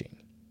of teaching.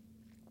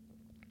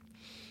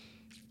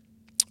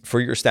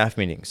 For your staff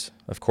meetings,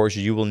 of course,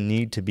 you will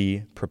need to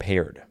be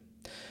prepared.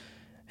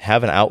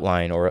 Have an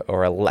outline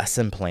or a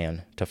lesson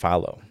plan to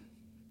follow.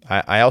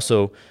 I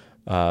also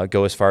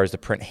go as far as to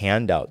print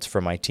handouts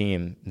for my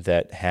team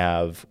that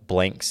have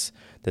blanks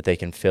that they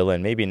can fill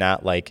in. Maybe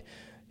not like,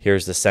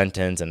 here's the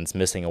sentence and it's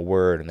missing a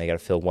word and they got to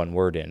fill one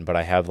word in, but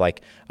I have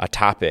like a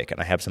topic and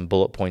I have some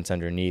bullet points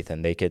underneath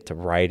and they get to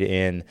write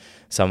in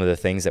some of the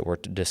things that we're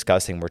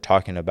discussing, we're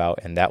talking about,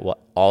 and that will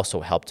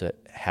also help to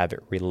have it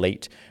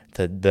relate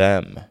to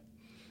them.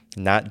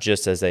 Not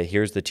just as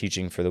here's the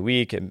teaching for the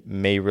week. It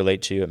may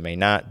relate to you, it may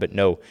not, but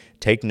no,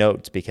 take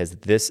notes because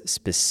this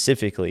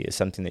specifically is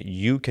something that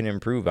you can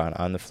improve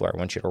on the floor. I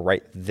want you to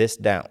write this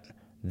down.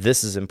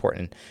 This is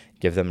important.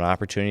 Give them an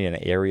opportunity and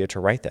an area to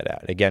write that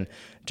out. Again,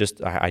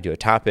 just I do a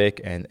topic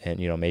and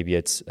maybe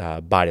it's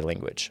body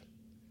language.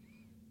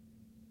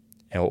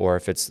 Or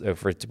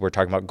if we're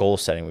talking about goal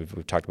setting,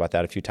 we've talked about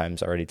that a few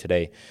times already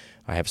today.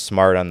 I have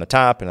SMART on the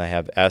top and I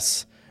have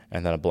S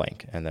and then a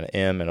blank, and then an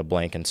M and a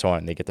blank, and so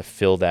on. They get to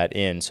fill that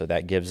in, so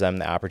that gives them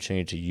the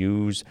opportunity to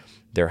use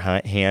their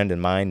hand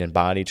and mind and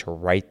body to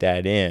write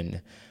that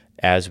in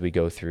as we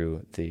go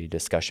through the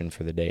discussion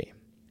for the day.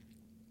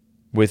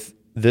 With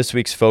this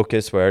week's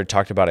focus, where I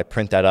talked about, I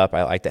print that up.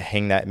 I like to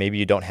hang that. Maybe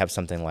you don't have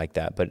something like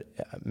that, but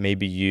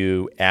maybe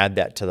you add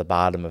that to the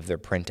bottom of their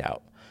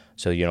printout.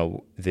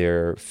 So,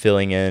 they're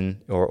filling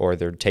in or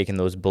they're taking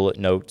those bullet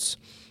notes,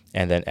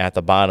 and then at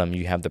the bottom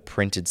you have the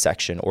printed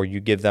section, or you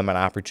give them an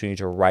opportunity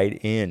to write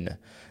in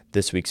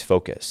this week's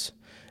focus.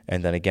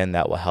 And then again,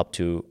 that will help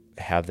to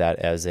have that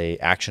as a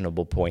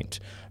actionable point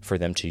for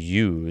them to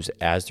use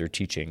as they're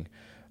teaching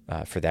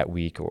for that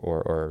week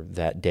or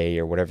that day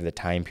or whatever the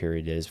time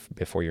period is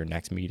before your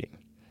next meeting.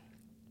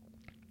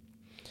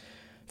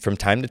 From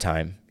time to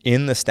time,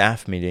 in the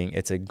staff meeting,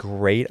 it's a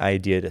great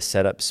idea to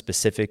set up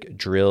specific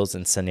drills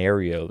and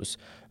scenarios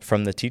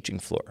from the teaching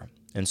floor.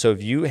 And so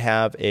if you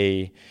have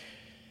a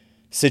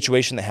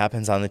situation that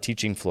happens on the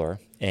teaching floor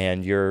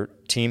and your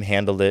team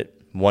handled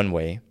it one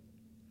way,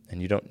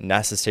 and you don't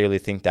necessarily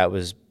think that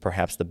was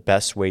perhaps the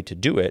best way to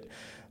do it,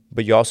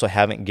 but you also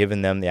haven't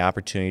given them the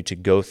opportunity to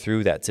go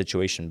through that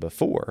situation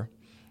before,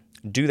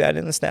 do that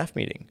in the staff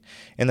meeting.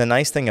 And the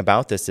nice thing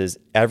about this is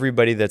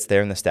everybody that's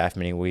there in the staff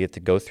meeting will get to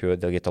go through it.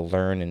 They'll get to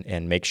learn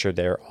and make sure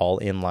they're all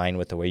in line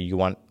with the way you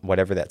want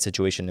whatever that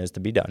situation is to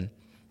be done.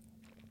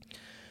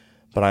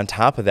 But on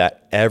top of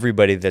that,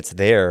 everybody that's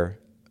there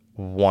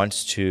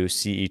wants to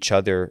see each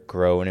other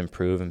grow and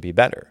improve and be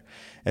better.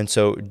 And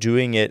so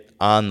doing it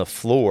on the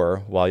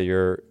floor while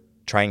you're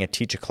trying to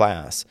teach a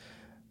class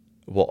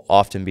will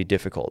often be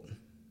difficult.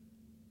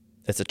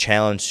 It's a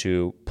challenge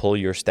to pull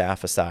your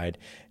staff aside.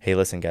 Hey,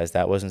 listen, guys,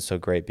 that wasn't so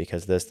great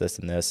because this,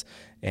 and this,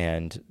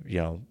 and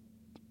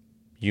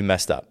you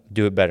messed up.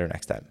 Do it better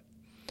next time.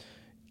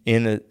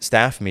 In a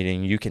staff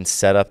meeting, you can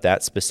set up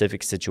that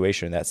specific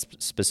situation, that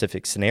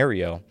specific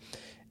scenario,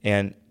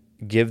 and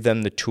give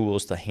them the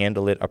tools to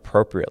handle it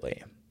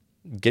appropriately.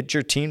 Get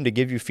your team to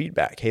give you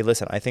feedback. Hey,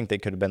 listen, I think they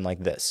could have been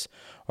like this,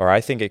 or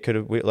I think it could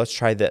have, let's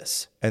try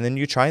this. And then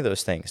you try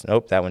those things.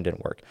 Nope, that one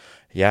didn't work.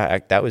 Yeah,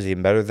 that was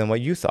even better than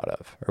what you thought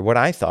of, or what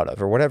I thought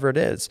of, or whatever it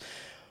is.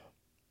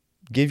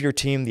 Give your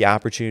team the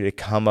opportunity to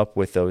come up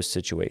with those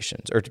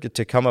situations, or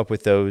to come up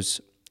with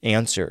those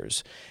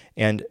answers.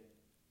 And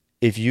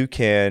if you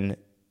can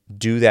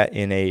do that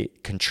in a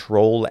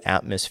controlled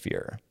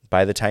atmosphere,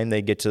 by the time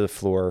they get to the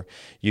floor,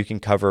 you can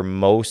cover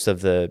most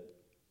of the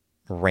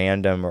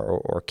random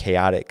or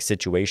chaotic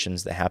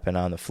situations that happen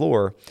on the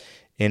floor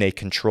in a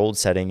controlled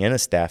setting in a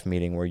staff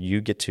meeting, where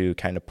you get to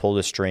kind of pull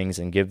the strings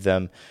and give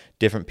them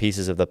different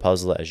pieces of the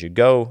puzzle as you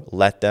go.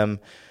 Let them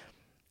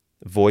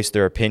voice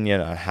their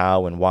opinion on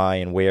how and why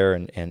and where,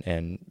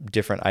 and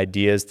different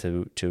ideas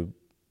to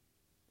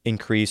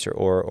increase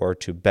or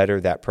to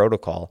better that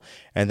protocol.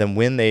 And then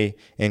when they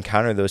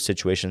encounter those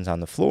situations on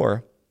the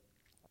floor,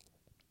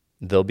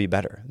 they'll be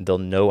better. They'll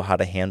know how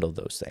to handle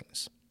those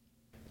things.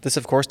 This,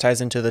 of course,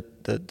 ties into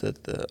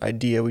the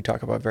idea we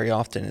talk about very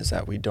often, is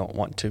that we don't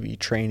want to be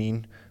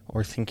training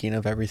or thinking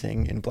of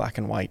everything in black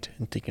and white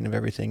and thinking of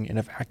everything in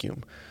a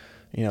vacuum.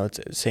 It's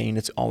saying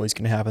it's always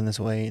going to happen this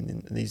way,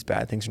 and these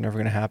bad things are never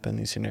going to happen.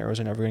 These scenarios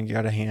are never going to get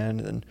out of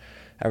hand, and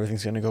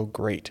everything's going to go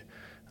great,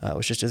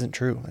 which just isn't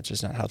true. That's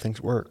just not how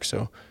things work.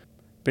 So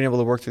being able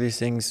to work through these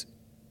things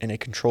in a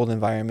controlled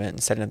environment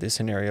and setting up these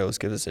scenarios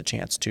gives us a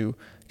chance to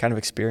kind of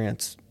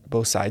experience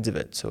both sides of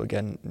it. So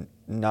again,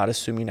 not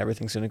assuming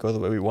everything's going to go the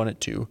way we want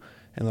it to,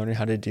 and learning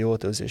how to deal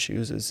with those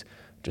issues is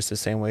just the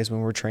same way as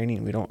when we're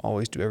training. We don't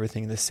always do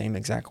everything the same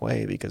exact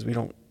way because we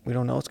don't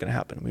know what's going to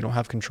happen. We don't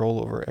have control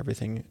over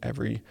everything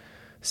every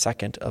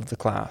second of the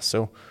class.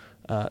 So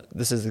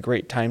this is a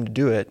great time to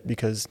do it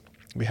because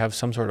we have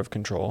some sort of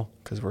control,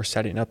 because we're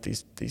setting up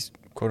these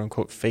quote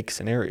unquote fake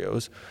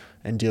scenarios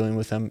and dealing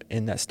with them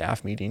in that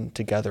staff meeting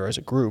together as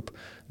a group.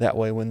 That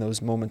way, when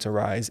those moments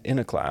arise in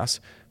a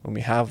class, when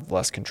we have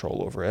less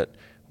control over it,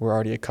 we're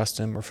already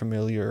accustomed or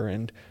familiar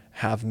and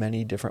have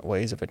many different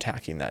ways of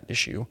attacking that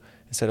issue,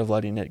 instead of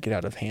letting it get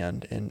out of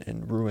hand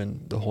and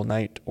ruin the whole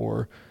night,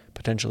 or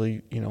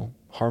potentially,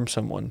 harm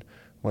someone,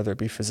 whether it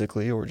be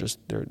physically or just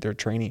their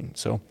training.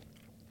 So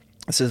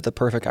this is the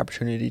perfect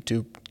opportunity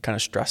to kind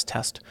of stress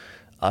test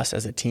us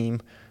as a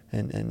team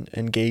and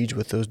engage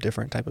with those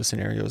different type of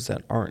scenarios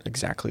that aren't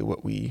exactly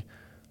what we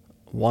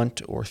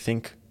want or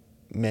think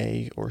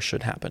may or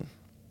should happen.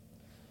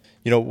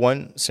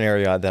 One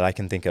scenario that I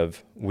can think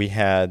of, we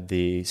had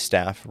the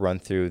staff run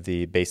through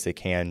the basic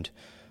hand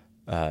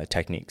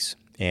techniques.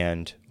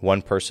 And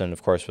one person,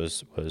 of course,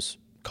 was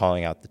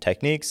calling out the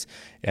techniques,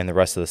 and the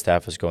rest of the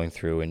staff was going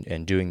through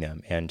and doing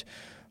them. And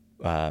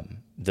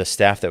the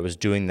staff that was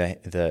doing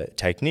the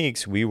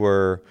techniques, we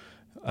were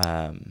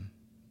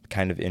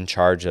kind of in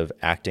charge of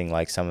acting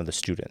like some of the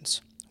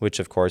students, which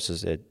of course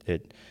is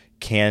it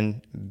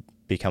can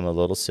become a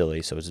little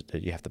silly. So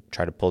you have to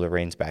try to pull the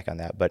reins back on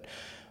that. But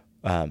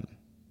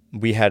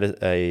we had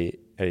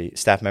a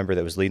staff member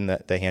that was leading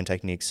the hand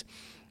techniques,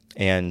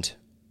 and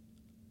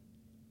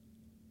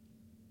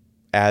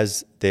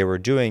as they were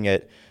doing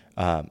it,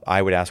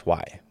 I would ask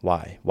why,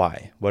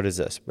 what is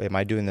this? Am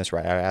I doing this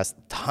right? I asked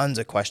tons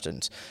of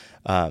questions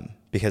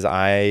because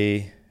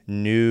I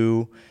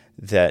knew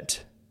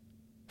that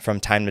from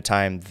time to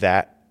time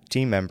that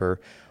team member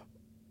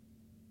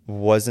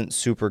wasn't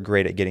super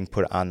great at getting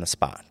put on the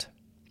spot.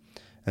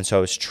 And so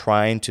I was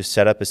trying to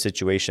set up a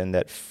situation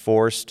that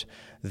forced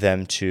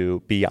them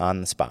to be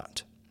on the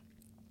spot.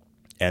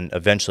 And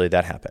eventually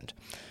that happened.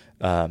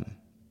 And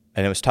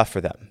it was tough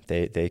for them.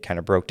 They kind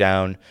of broke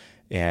down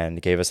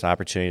and gave us an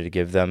opportunity to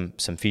give them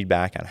some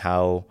feedback on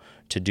how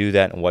to do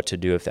that and what to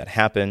do if that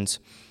happens.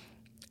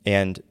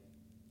 And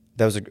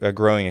that was a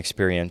growing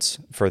experience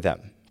for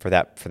them, for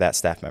that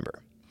staff member.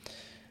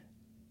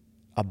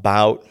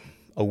 About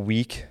a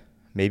week,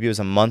 maybe it was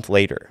a month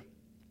later,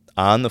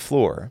 on the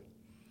floor,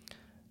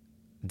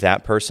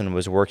 that person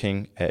was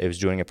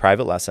doing a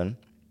private lesson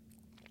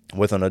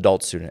with an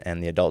adult student,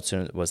 and the adult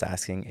student was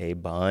asking a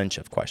bunch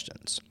of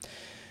questions.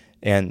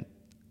 And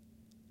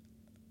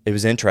it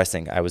was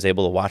interesting. I was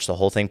able to watch the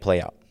whole thing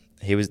play out.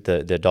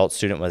 The adult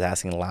student was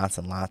asking lots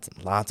and lots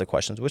and lots of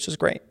questions, which is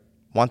great.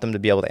 Want them to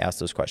be able to ask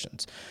those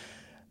questions.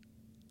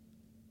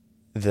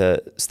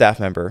 The staff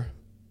member,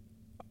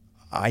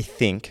 I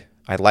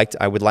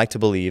would like to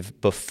believe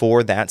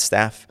before that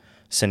staff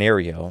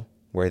scenario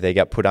where they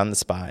got put on the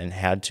spot and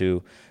had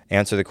to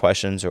answer the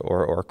questions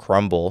or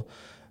crumble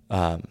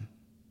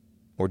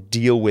or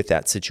deal with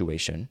that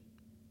situation,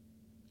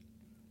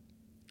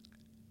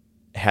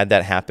 had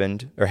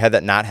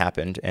that not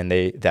happened and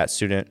that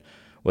student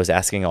was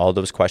asking all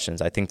those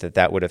questions, I think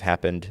that would have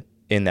happened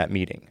in that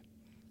meeting,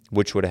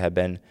 which would have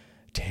been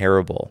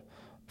terrible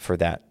for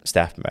that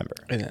staff member.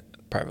 In that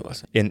private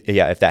lesson.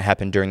 If that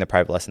happened during the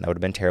private lesson, that would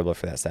have been terrible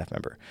for that staff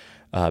member,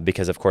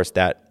 because of course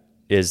that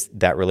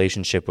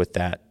relationship with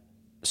that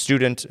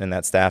student and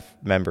that staff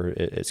member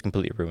is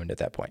completely ruined at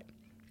that point.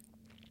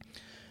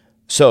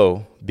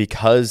 So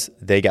because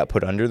they got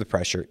put under the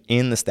pressure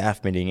in the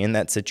staff meeting, in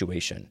that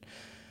situation,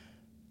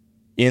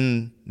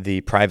 in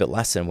the private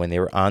lesson, when they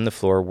were on the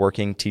floor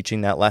working,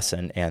 teaching that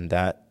lesson, and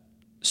that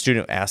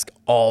student asked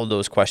all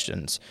those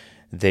questions,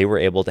 they were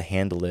able to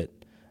handle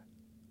it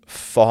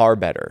far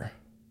better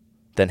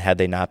than had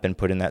they not been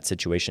put in that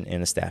situation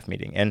in a staff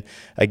meeting. And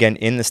again,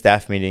 in the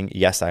staff meeting,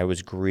 yes, I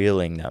was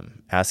grilling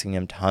them, asking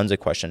them tons of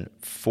questions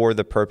for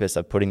the purpose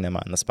of putting them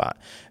on the spot,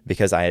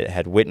 because I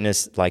had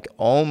witnessed like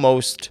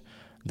almost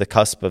the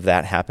cusp of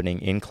that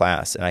happening in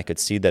class, and I could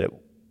see that it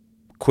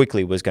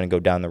quickly was going to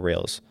go down the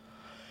rails.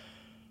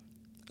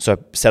 So I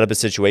set up a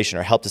situation,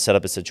 or helped to set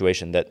up a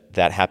situation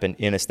that happened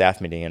in a staff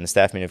meeting. And the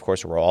staff meeting, of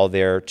course, we're all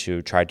there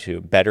to try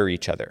to better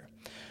each other.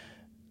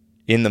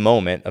 In the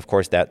moment, of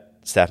course, that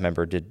staff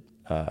member did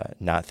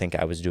not think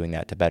I was doing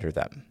that to better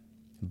them.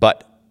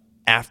 But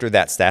after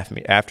that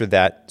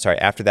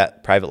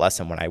private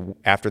lesson,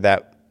 after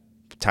that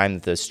time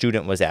that the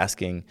student was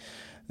asking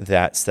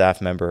that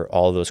staff member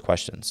all of those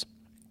questions,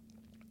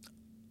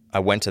 I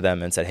went to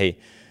them and said, "Hey,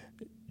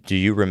 do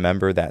you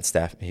remember that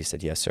staff?" He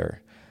said, "Yes, sir."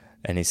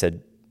 And he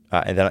said,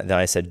 and then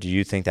I said, "Do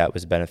you think that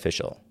was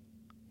beneficial?"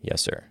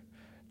 "Yes, sir."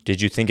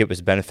 "Did you think it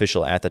was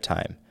beneficial at the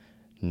time?"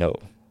 "No."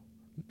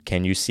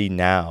 "Can you see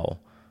now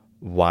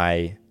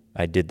why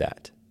I did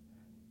that?"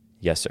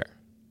 "Yes, sir."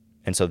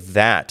 And so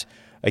that,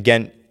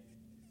 again,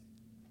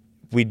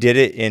 we did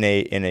it in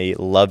a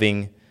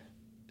loving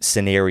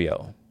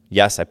scenario.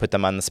 Yes, I put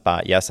them on the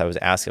spot. Yes, I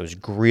was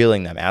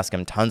grilling them, asking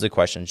them tons of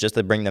questions just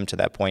to bring them to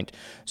that point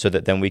so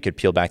that then we could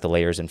peel back the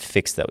layers and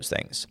fix those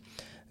things.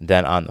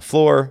 Then on the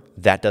floor,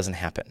 that doesn't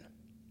happen.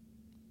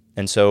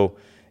 And so,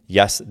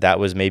 yes, that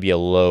was maybe a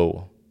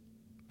low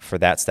for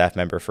that staff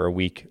member for a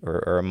week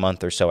or a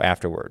month or so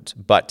afterwards.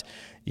 But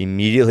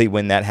immediately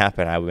when that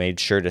happened, I made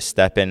sure to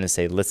step in and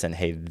say, "Listen,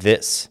 hey,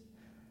 this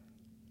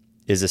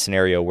is a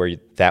scenario where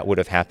that would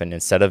have happened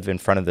instead of in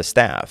front of the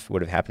staff,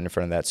 would have happened in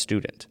front of that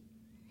student.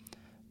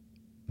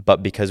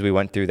 But because we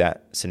went through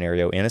that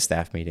scenario in a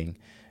staff meeting,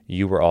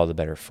 you were all the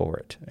better for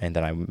it." And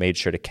then I made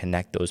sure to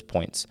connect those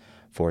points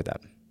for them.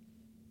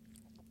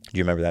 Do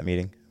you remember that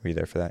meeting? Were you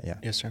there for that? Yeah.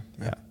 Yes, sir.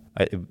 Yeah.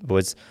 It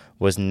was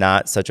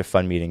not such a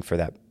fun meeting for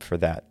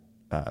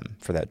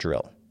that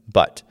drill,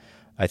 but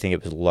I think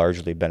it was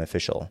largely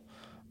beneficial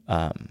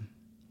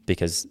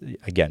because,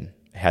 again,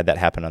 had that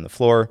happened on the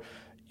floor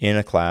in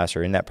a class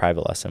or in that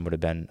private lesson, would have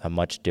been a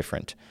much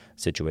different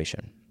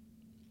situation.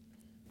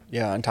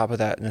 Yeah, on top of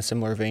that, in a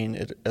similar vein,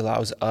 it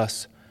allows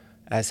us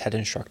as head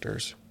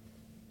instructors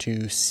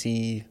to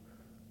see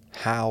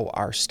how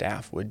our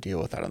staff would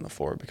deal with that on the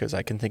floor, because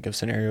I can think of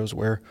scenarios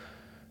where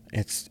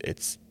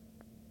it's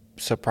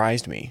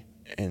surprised me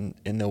in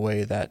the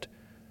way that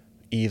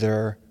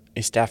either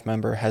a staff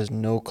member has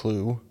no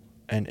clue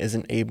and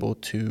isn't able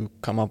to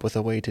come up with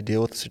a way to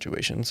deal with the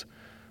situations,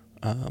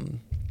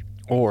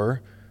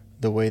 or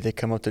the way they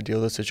come up to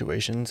deal with the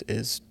situations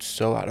is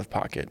so out of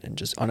pocket and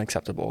just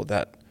unacceptable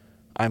that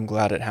I'm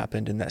glad it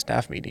happened in that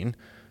staff meeting,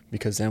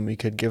 because then we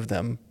could give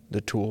them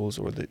the tools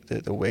or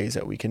the ways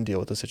that we can deal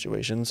with the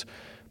situations.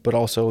 But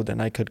also then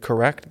I could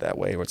correct that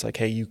way where it's like,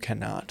 hey, you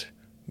cannot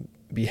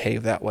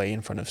behave that way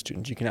in front of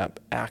students. You cannot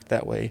act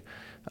that way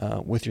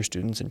with your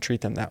students and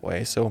treat them that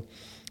way. So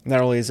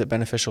not only is it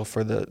beneficial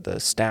for the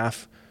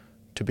staff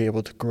to be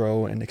able to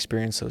grow and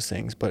experience those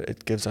things, but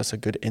it gives us a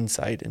good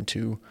insight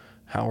into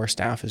how our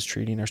staff is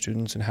treating our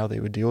students and how they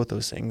would deal with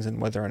those things, and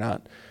whether or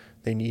not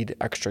they need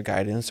extra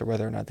guidance, or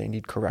whether or not they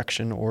need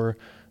correction, or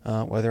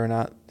whether or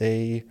not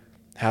they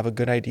have a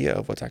good idea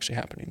of what's actually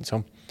happening.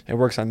 So it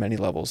works on many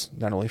levels,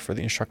 not only for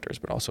the instructors,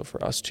 but also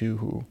for us too,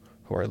 who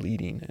are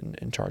leading and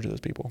in charge of those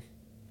people.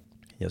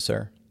 Yes,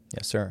 sir.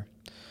 Yes, sir.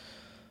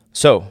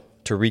 So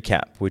to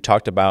recap, we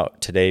talked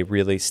about today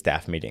really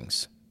staff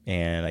meetings,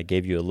 and I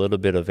gave you a little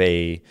bit of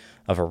a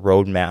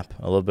roadmap,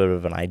 a little bit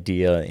of an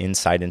idea,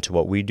 insight into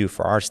what we do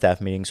for our staff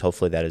meetings.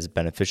 Hopefully that is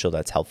beneficial.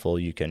 That's helpful.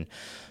 You can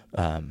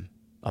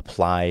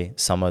apply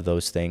some of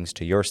those things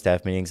to your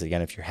staff meetings.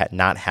 Again, if you're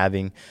not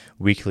having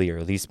weekly or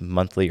at least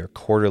monthly or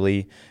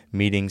quarterly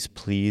meetings,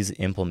 please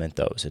implement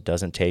those. It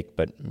doesn't take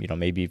but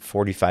maybe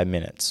 45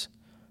 minutes.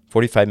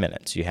 45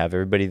 minutes. You have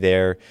everybody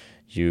there.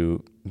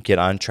 You get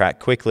on track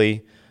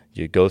quickly.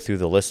 You go through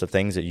the list of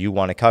things that you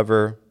want to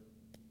cover.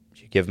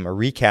 You give them a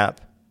recap,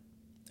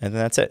 and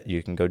then that's it.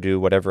 You can go do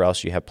whatever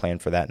else you have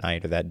planned for that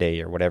night or that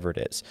day or whatever it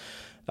is.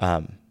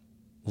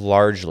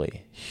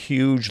 Largely,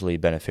 hugely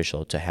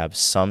beneficial to have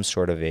some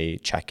sort of a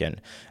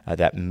check-in,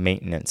 that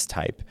maintenance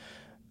type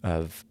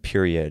of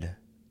period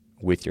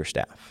with your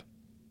staff.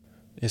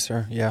 Yes,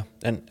 sir. Yeah.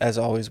 And as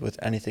always with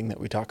anything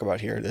that we talk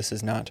about here, this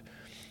is not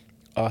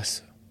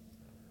us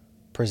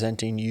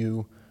presenting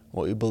you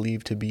what we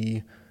believe to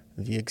be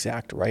the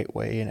exact right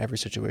way in every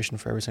situation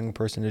for every single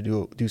person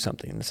to do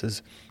something. This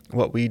is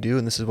what we do,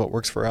 and this is what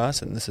works for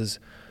us, and this is,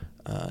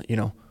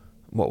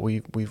 what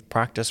we've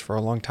practiced for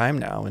a long time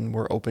now, and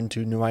we're open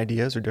to new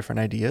ideas or different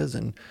ideas,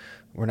 and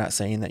we're not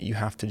saying that you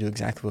have to do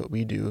exactly what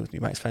we do. You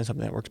might find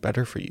something that works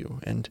better for you.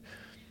 And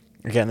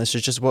again, this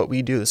is just what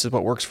we do. This is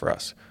what works for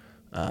us.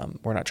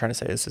 We're not trying to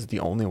say this is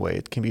the only way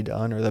it can be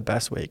done or the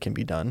best way it can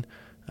be done,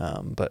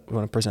 but we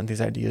want to present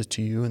these ideas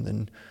to you, and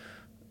then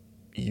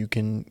you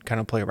can kind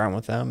of play around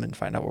with them and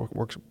find out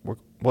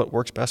what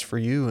works best for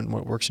you, and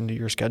what works into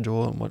your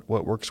schedule, and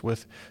what works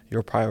with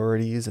your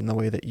priorities and the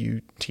way that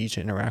you teach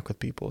and interact with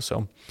people.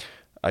 So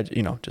I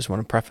just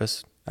want to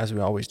preface, as we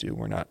always do,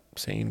 we're not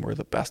saying we're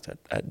the best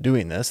at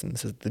doing this, and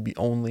this is the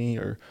only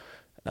or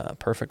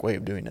perfect way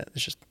of doing it.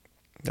 It's just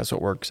that's what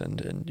works,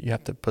 and you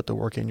have to put the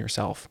work in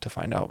yourself to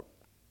find out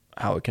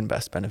how it can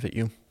best benefit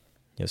you.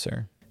 Yes,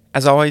 sir.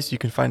 As always, you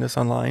can find us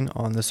online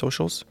on the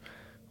socials.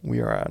 We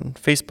are on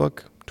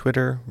Facebook,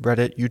 Twitter,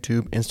 Reddit,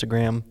 YouTube,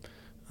 Instagram.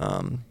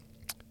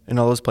 In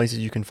all those places,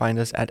 you can find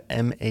us at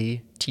MA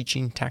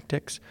Teaching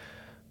Tactics.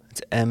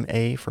 It's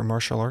MA for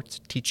Martial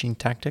Arts Teaching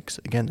Tactics.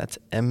 Again, that's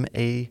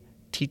MA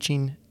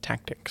Teaching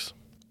Tactics.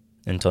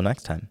 Until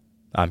next time,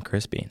 I'm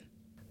Chris Bean.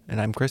 And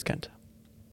I'm Chris Kent.